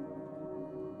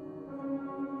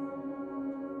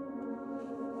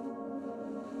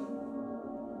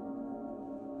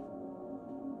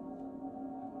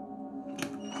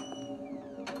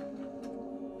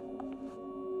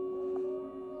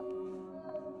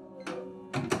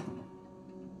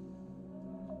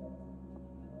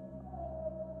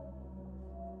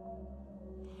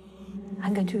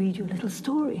 I'm going to read you a little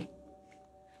story.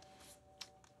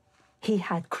 He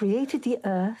had created the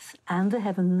earth and the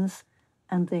heavens,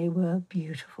 and they were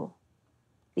beautiful.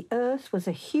 The earth was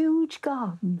a huge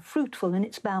garden, fruitful in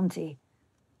its bounty.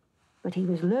 But he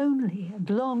was lonely and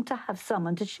longed to have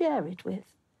someone to share it with.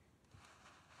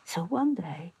 So one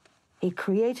day, he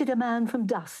created a man from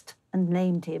dust and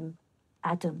named him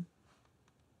Adam.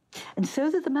 And so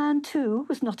that the man, too,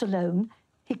 was not alone,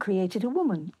 he created a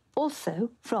woman, also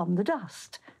from the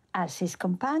dust, as his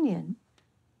companion.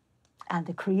 And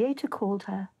the Creator called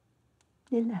her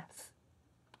Lilith.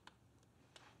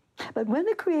 But when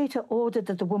the Creator ordered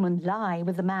that the woman lie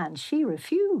with the man, she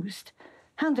refused.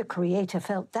 And the Creator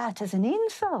felt that as an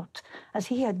insult, as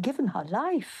he had given her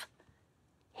life.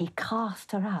 He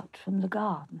cast her out from the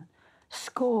garden,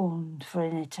 scorned for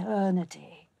an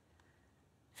eternity.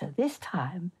 So this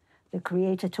time, the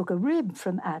Creator took a rib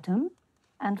from Adam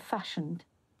and fashioned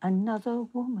another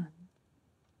woman.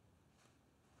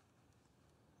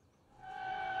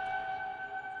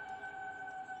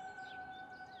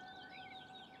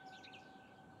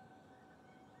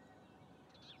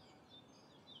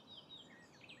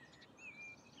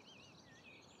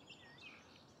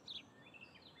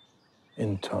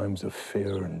 In times of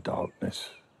fear and darkness,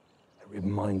 it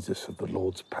reminds us of the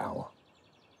Lord's power.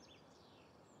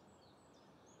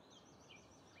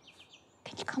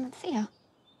 Can you come and see her?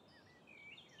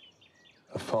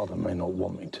 Her father may not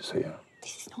want me to see her.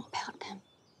 This is not about them.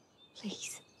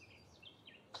 Please.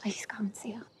 Please come and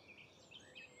see her.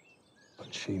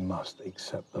 But she must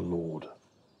accept the Lord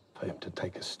for him to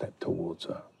take a step towards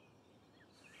her.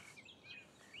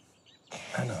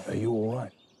 Anna, are you all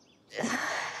right?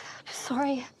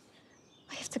 Sorry.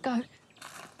 I have to go.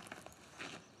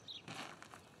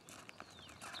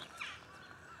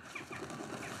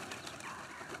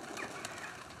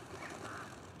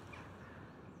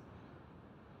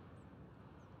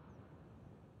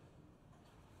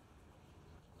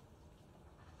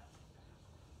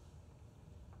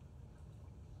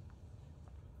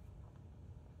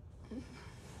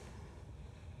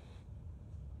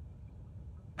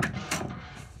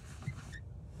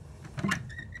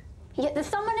 Yeah, there's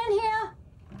someone in here.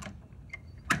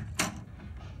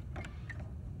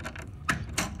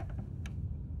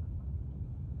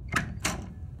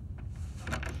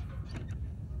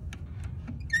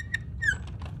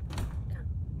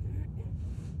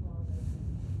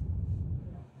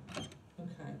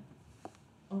 Okay.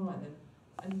 All right then.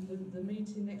 And the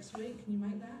meeting next week, can you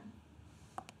make that?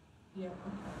 Yeah,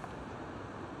 okay.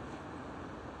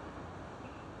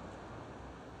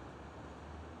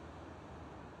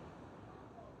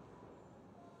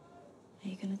 Are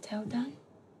you going to tell Dan?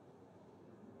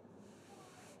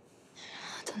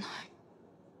 I don't know.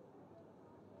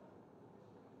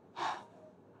 I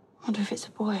wonder if it's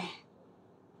a boy.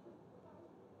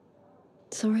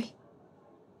 Sorry?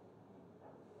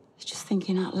 I was just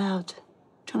thinking out loud,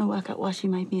 trying to work out why she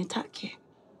made me attack you.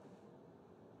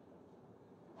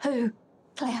 Who?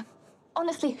 Claire,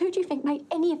 honestly, who do you think made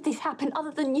any of this happen other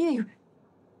than you?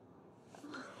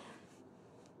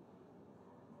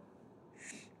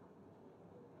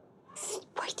 This is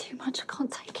way too much. I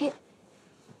can't take it.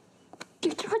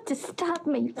 You tried to stab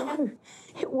me. No,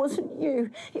 it wasn't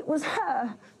you. It was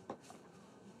her.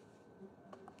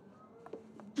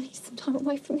 I need some time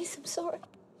away from this. I'm sorry.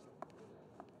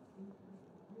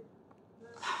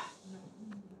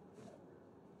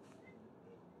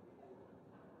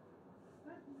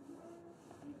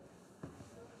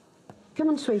 Come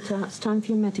on, sweetheart, it's time for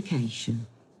your medication.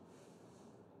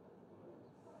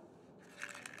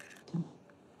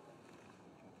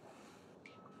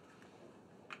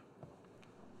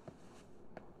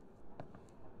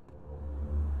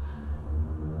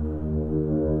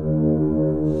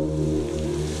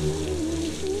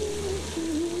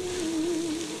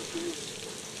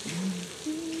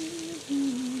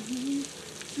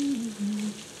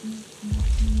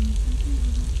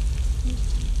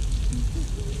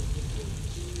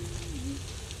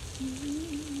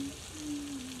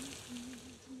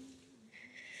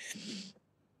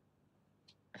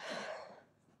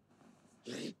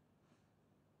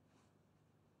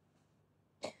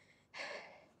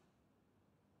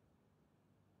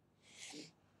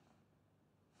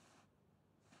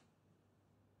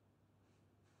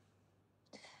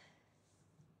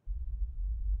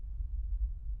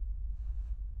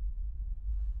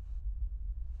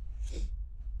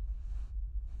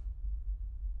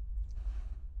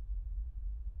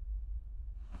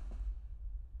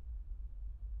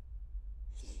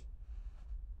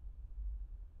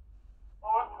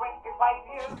 For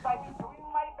 25 years I've been doing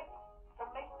my best to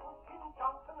make Tim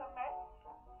Johnson a mess.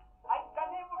 I've done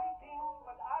everything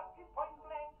but ask him point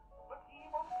blank, but he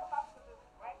won't come up to the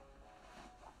scratch.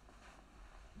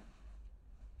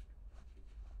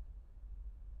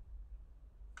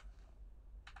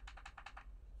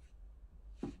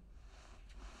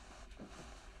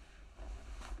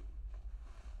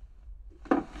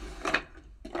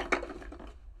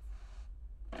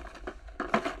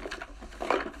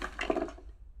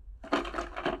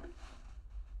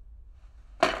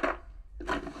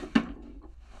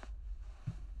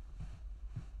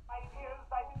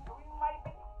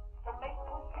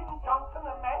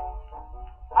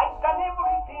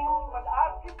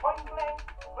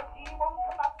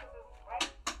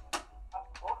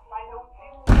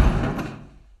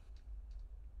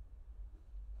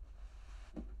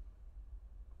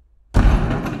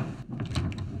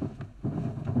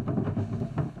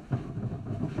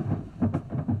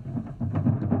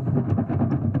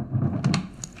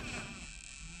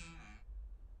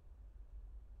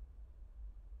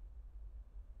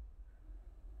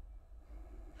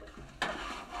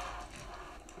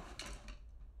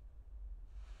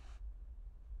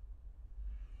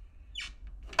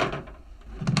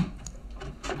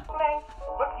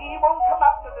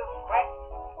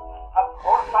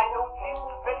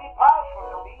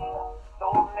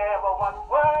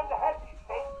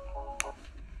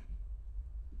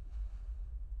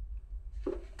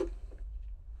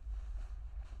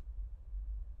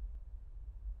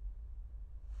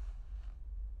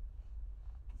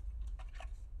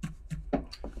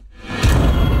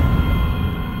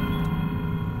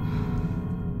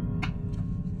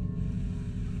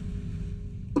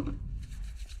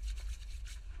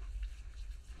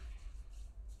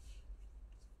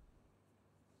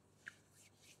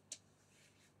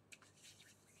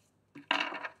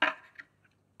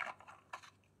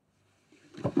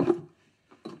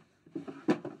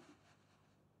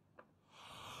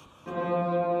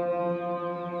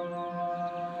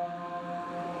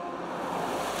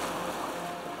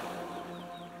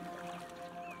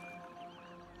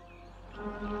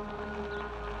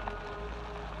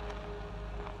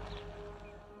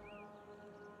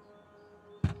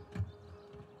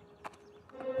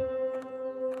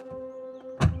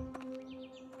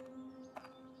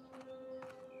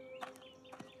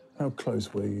 How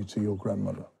close were you to your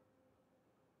grandmother?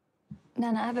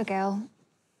 Nana Abigail,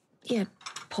 yeah,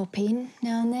 pop in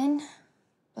now and then,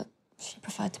 but she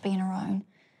preferred to be on her own.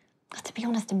 To be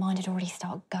honest, mine had already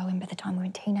started going by the time we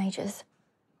were teenagers.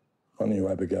 I knew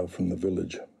Abigail from the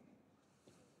village.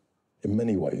 In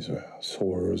many ways, I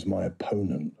saw her as my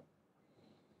opponent.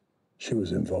 She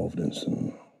was involved in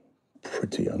some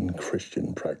pretty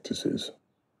unchristian practices.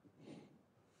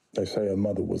 They say her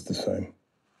mother was the same.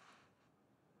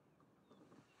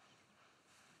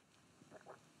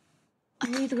 I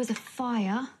knew there was a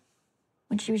fire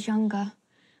when she was younger.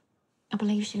 I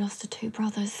believe she lost her 2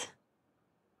 brothers.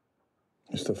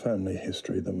 It's the family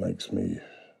history that makes me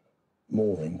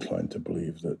more inclined to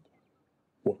believe that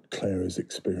what Claire is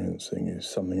experiencing is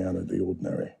something out of the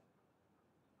ordinary.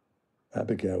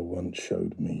 Abigail once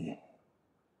showed me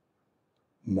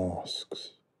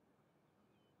masks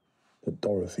that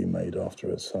Dorothy made after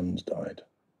her sons died.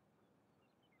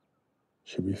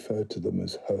 She referred to them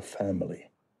as her family.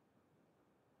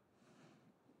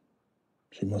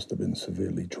 She must have been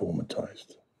severely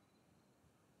traumatized.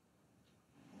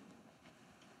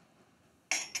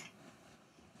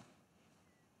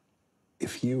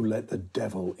 If you let the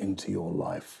devil into your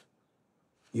life,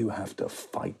 you have to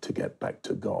fight to get back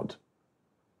to God.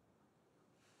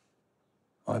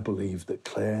 I believe that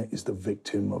Claire is the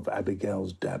victim of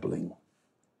Abigail's dabbling.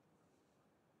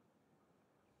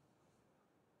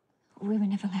 We were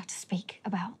never allowed to speak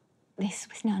about this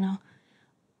with Nana.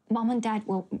 Mum and Dad,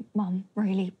 well, Mum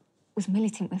really was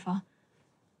militant with her.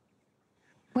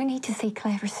 We need to see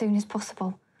Claire as soon as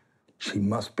possible. She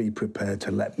must be prepared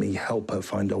to let me help her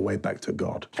find her way back to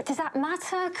God. But does that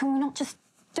matter? Can we not just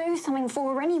do something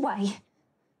for her anyway?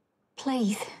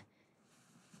 Please.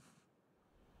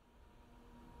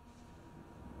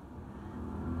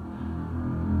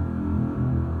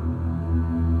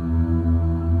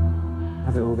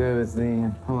 How'd it all go with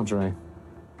the padre?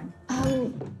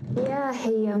 Yeah,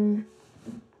 he,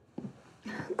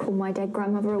 called my dead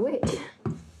grandmother a witch.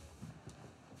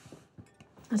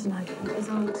 I don't know, it was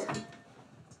odd.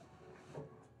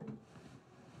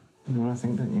 You know what I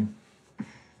think, don't you?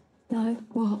 No,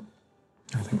 what?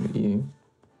 I think that you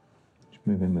should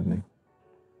move in with me.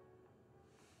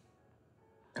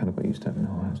 Kind of got used to having a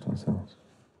whole house to ourselves.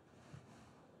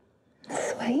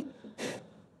 Sweet.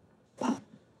 But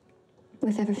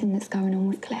with everything that's going on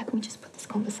with Claire, can we just put this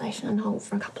conversation on hold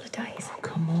for a couple of days? Oh,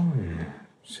 come on.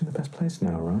 She's in the best place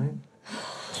now, right?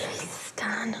 Jesus,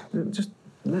 Dan. Just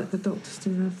let the doctors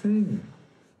do their thing.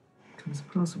 Come, some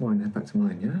glass of wine, head back to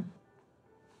mine, yeah?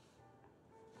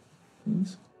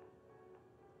 Please?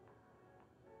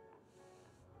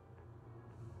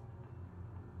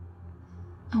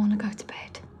 I want to go to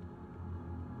bed.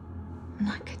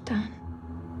 Naked, Dan.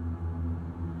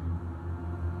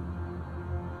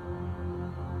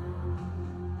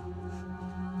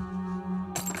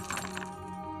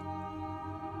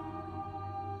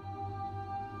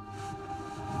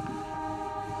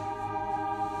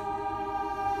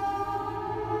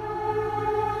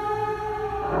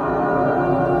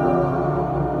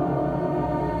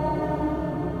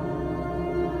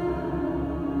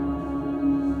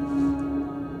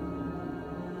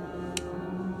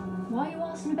 Why are you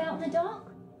asking about in the dark?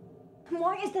 And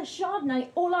why is there Chardonnay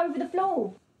all over the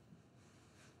floor?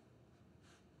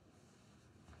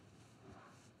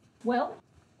 Well?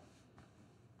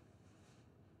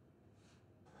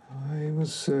 I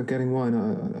was getting wine.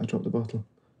 I dropped the bottle.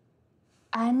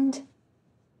 And?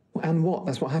 And what?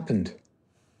 That's what happened.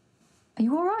 Are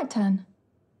you all right, Dan?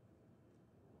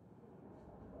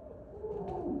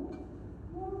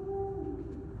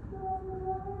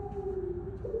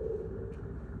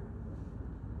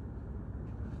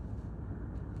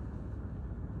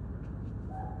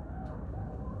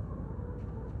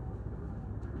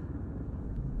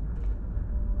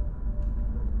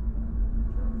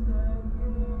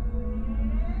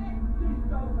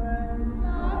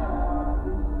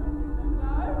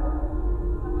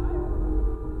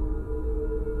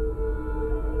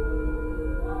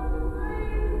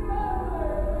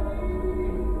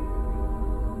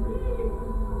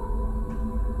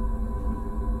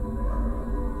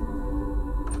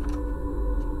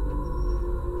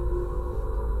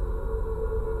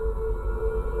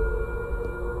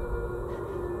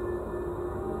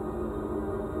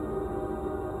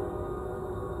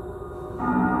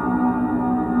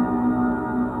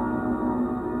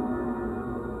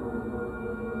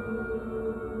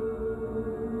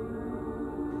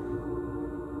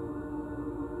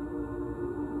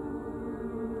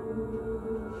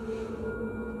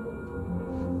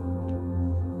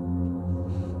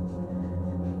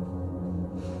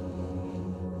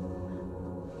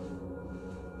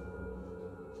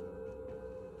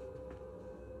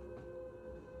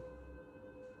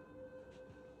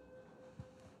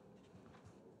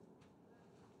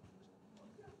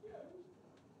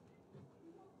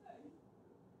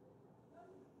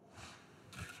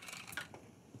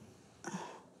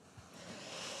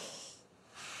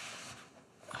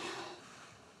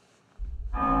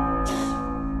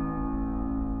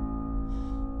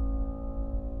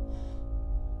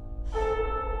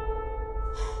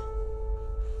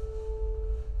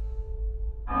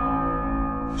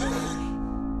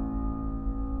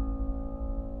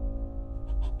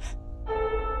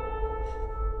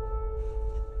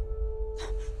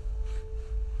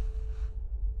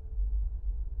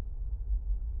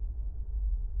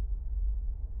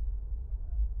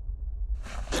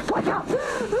 Can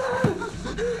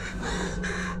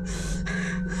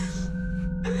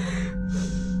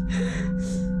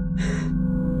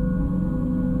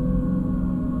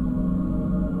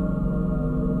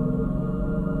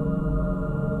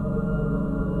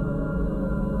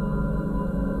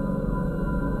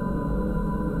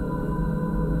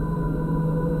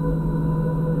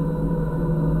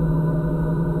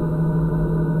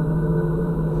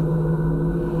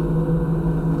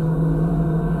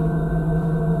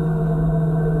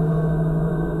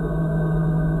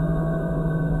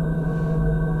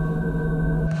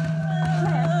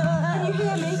you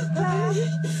hear me? Claire?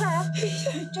 Claire?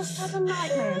 You've just had a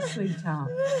nightmare,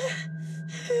 sweetheart.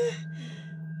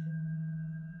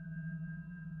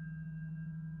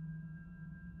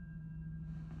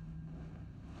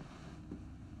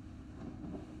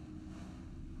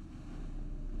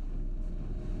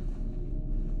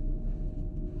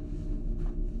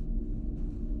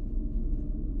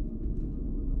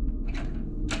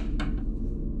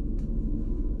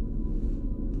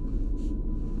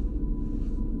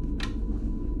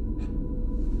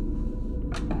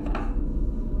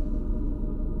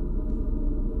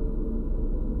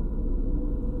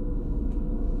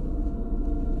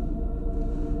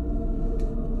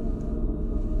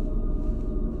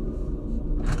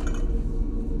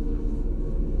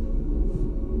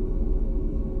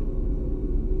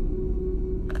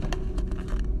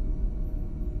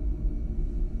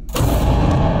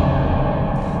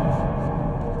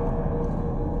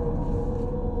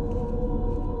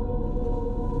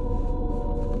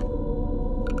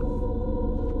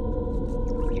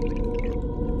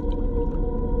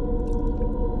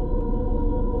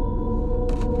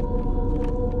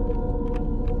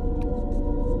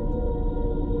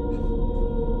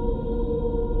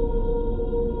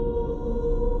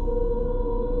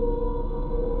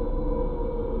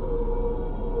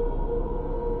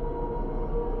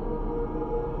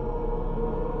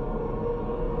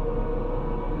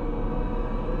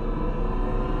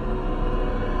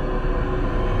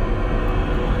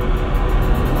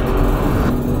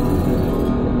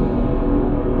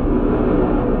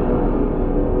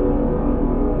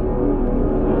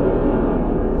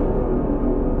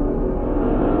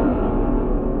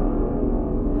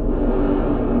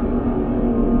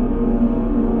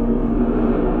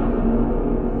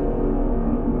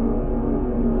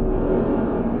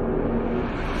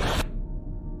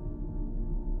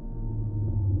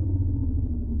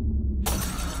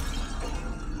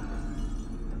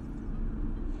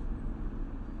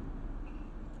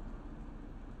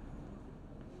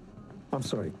 I'm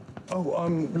sorry. Oh,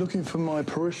 I'm looking for my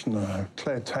parishioner,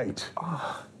 Claire Tate.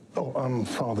 Oh, I'm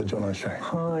Father John O'Shea.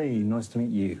 Hi, nice to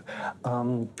meet you.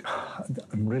 I'm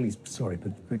really sorry,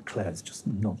 but Claire's just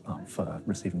not up for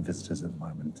receiving visitors at the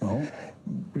moment. Oh?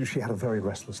 She had a very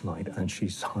restless night and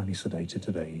she's highly sedated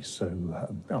today, so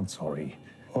I'm sorry.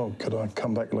 Well, could I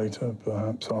come back later,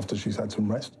 perhaps after she's had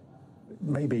some rest?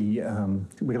 Maybe. We're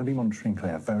going to be monitoring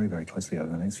Claire very, very closely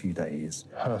over the next few days.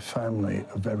 Her family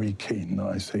are very keen that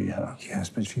I see her. Yes,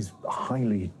 but she's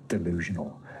highly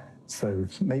delusional. So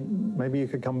maybe you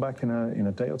could come back in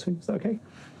a day or two. Is that okay?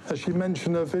 Has she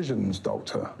mentioned her visions,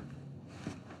 Doctor?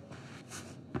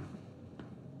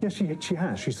 Yes, she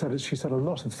has. She said a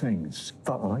lot of things.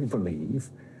 But I believe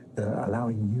that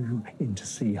allowing you in to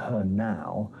see her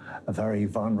now, a very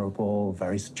vulnerable,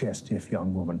 very suggestive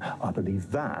young woman, I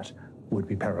believe that would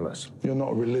be perilous. You're not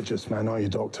a religious man, are you,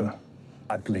 Doctor?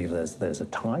 I believe there's a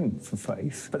time for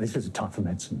faith, but this is a time for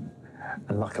medicine.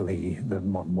 And luckily, the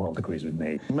modern world agrees with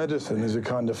me. Medicine is a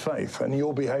kind of faith, and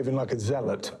you're behaving like a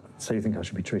zealot. So you think I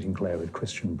should be treating Claire with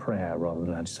Christian prayer rather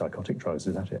than antipsychotic drugs,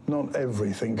 is that it? Not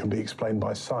everything can be explained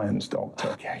by science, Doctor.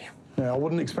 Okay. Now, I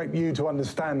wouldn't expect you to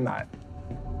understand that.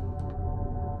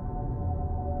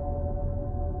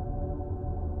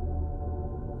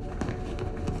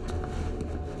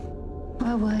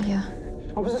 Where were you?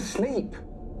 I was asleep.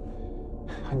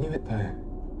 I knew it, though.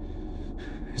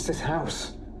 It's this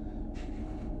house.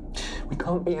 We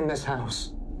can't be in this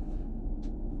house.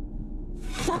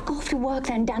 Fuck off your work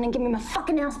then, Dan, and give me my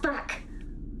fucking house back.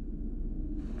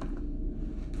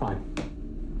 Fine.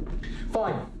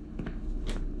 Fine.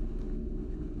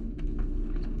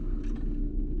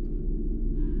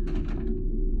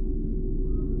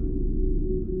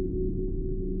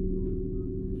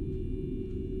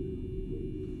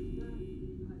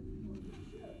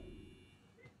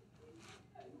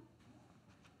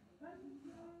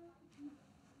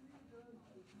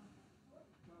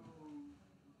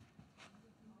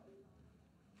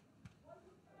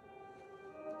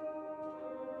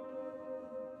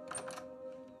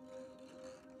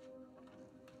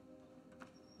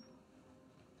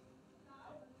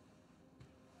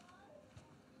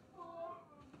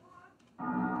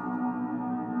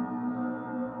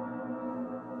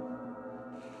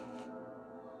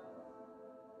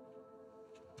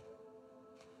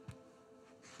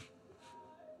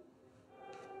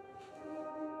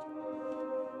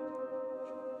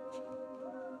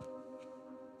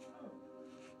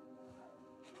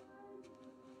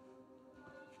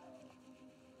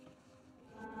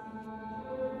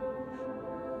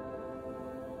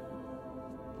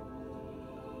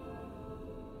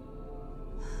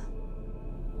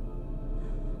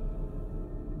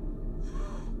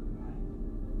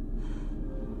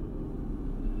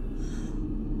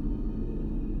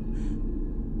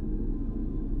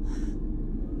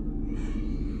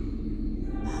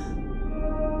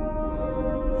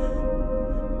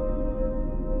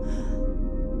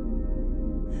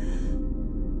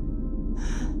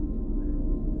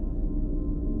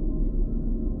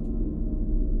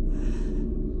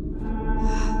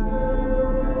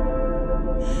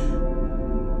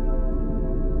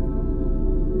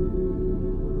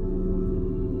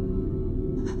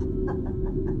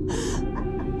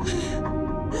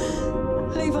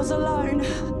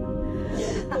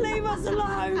 us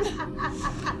alone!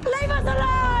 Leave us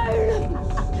alone!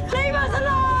 Leave us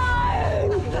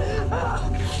alone!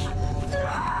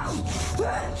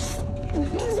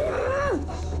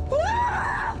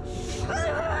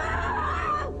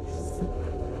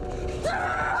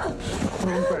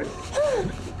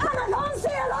 And I can't see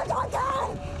her like I can!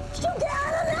 She'll get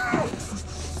out of there!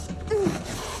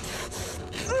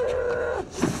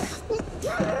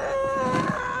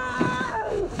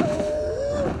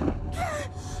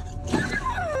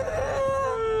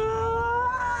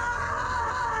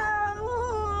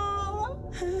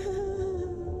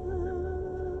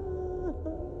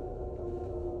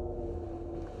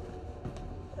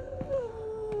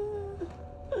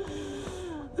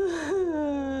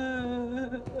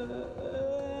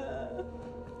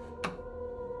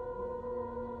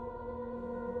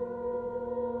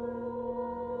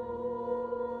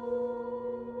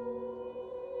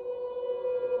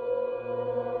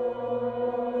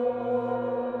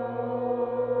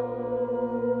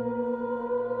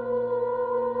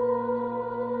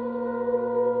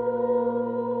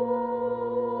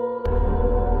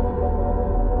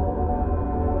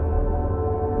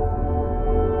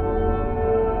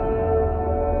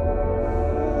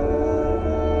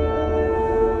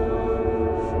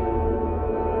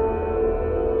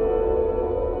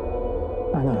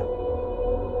 Anna.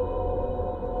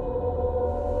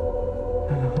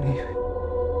 Anna, honey.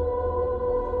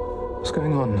 What's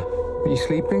going on? Are you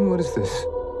sleeping? What is this?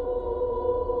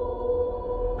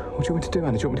 What do you want me to do,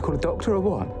 Anna? Do you want me to call a doctor or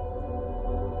what?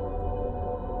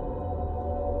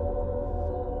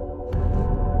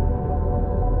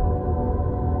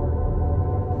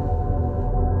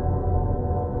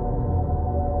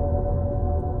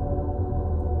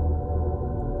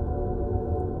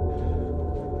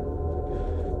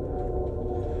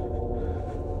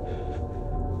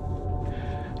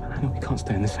 Anna, we can't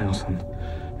stay in this house, hon.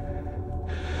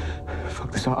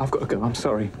 Fuck this. I've got to go. I'm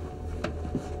sorry.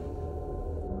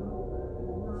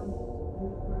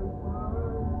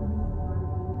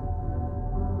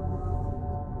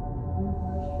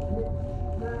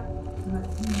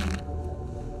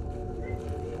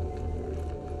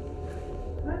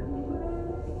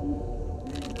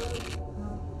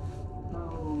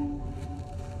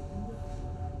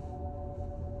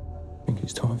 I think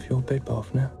it's time for your bed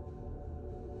bath now.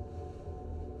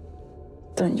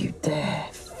 Don't you dare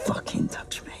fucking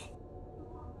touch me.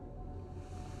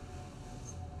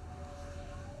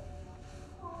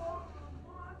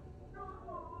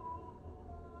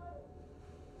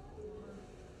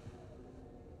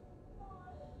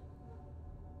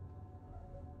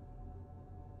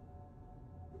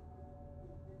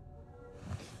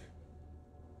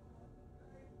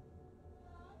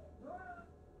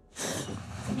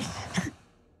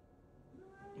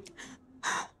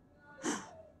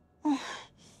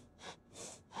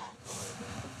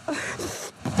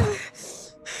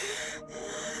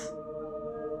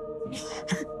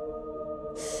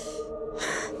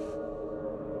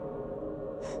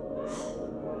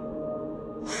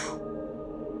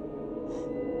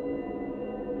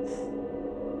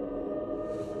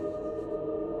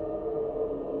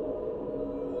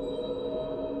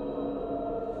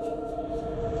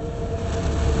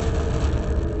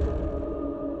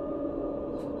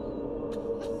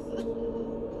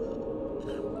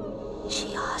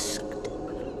 She asked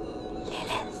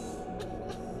Lilith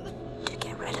to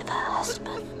get rid of her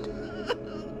husband.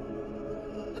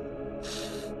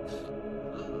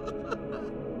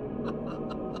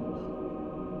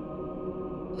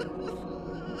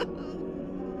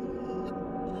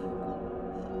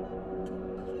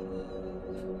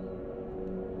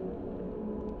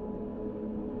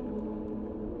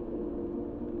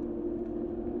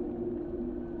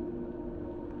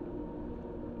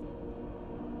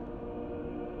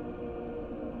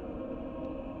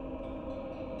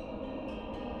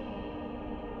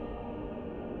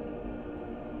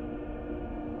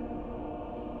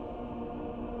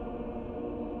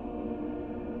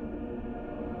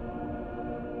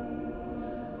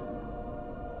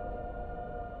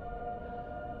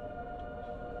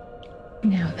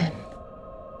 Now then,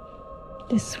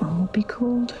 this one will be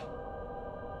called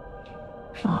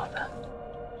Father.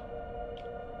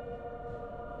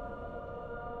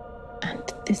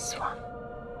 And this one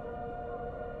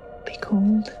will be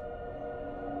called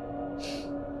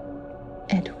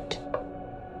Edward.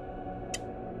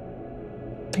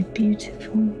 My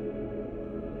beautiful,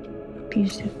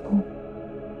 beautiful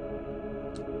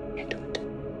Edward.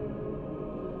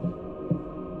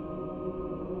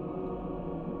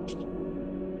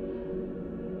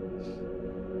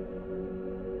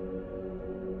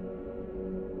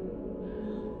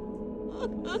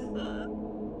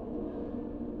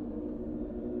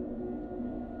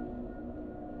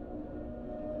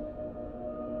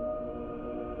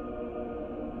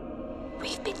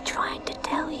 We've been trying to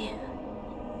tell you.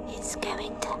 It's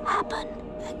going to happen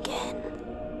again.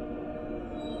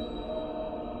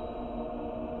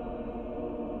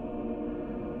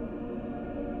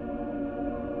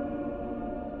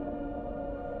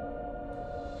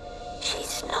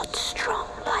 She's not strong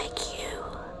like you.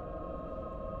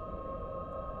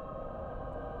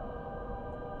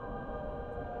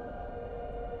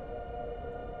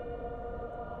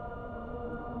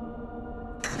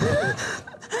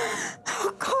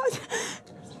 Oh, God!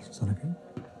 Is that okay?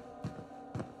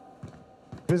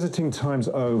 Visiting time's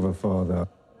over, Father.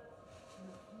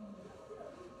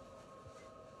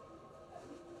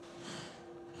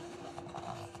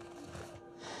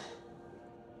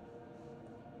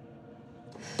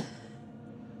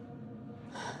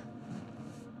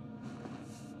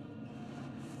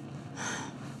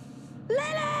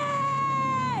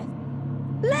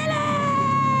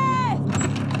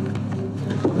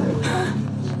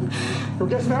 You'll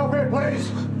get some help here,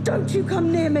 please! Don't you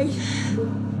come near me!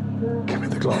 Give me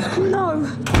the glass. No!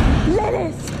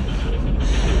 Lilith!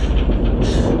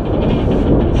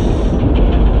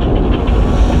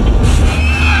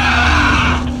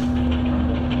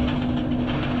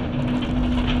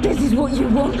 This is what you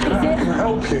want, is it? I can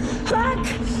help you. Back!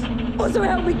 Or so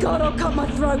help me God, I'll cut my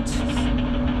throat.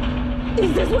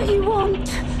 Is this what you want?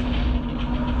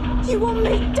 You want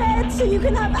me dead so you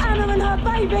can have Anna and her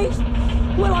baby?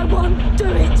 Well, I won't do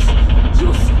it.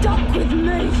 You're stuck with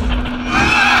me.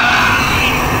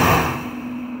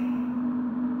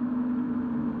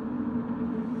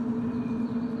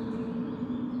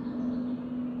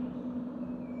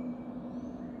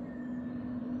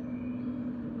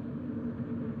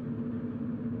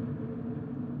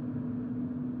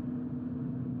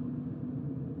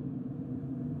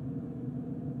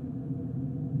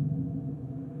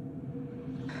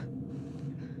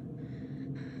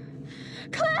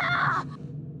 Claire!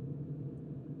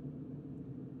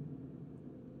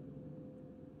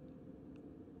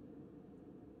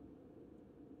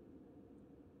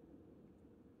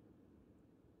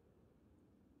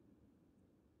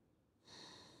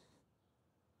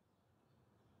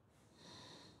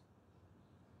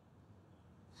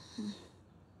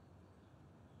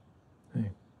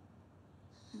 Hey.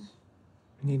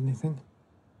 Need anything?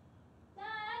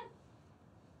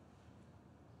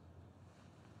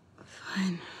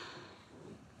 Fine.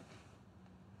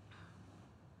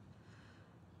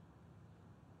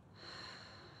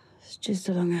 It's just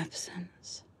a long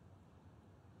absence.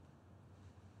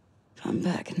 But I'm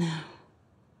back now.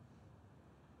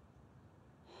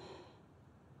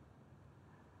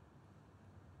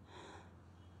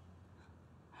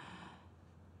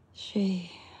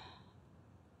 She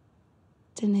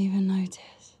didn't even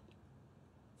notice.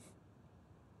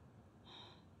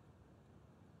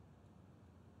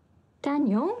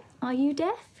 Daniel, are you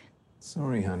deaf?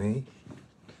 Sorry, honey.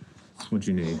 What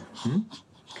do you need?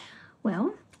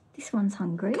 Well, this one's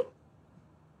hungry.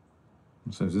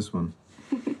 So's this one.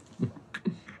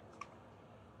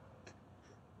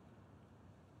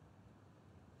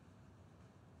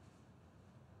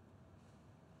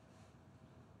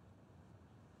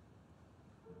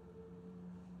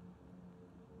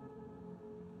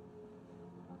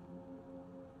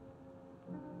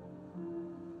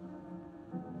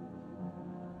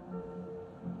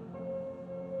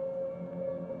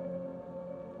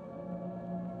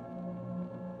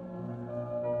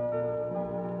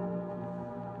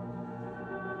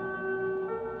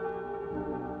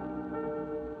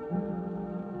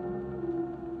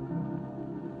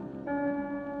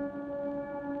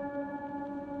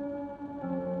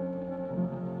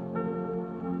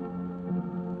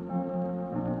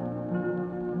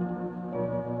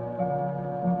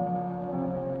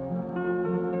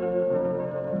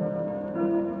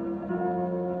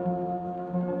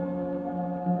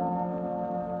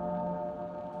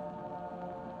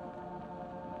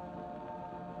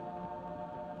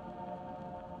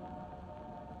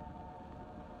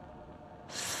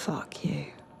 Fuck you.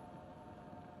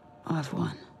 I've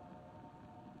won.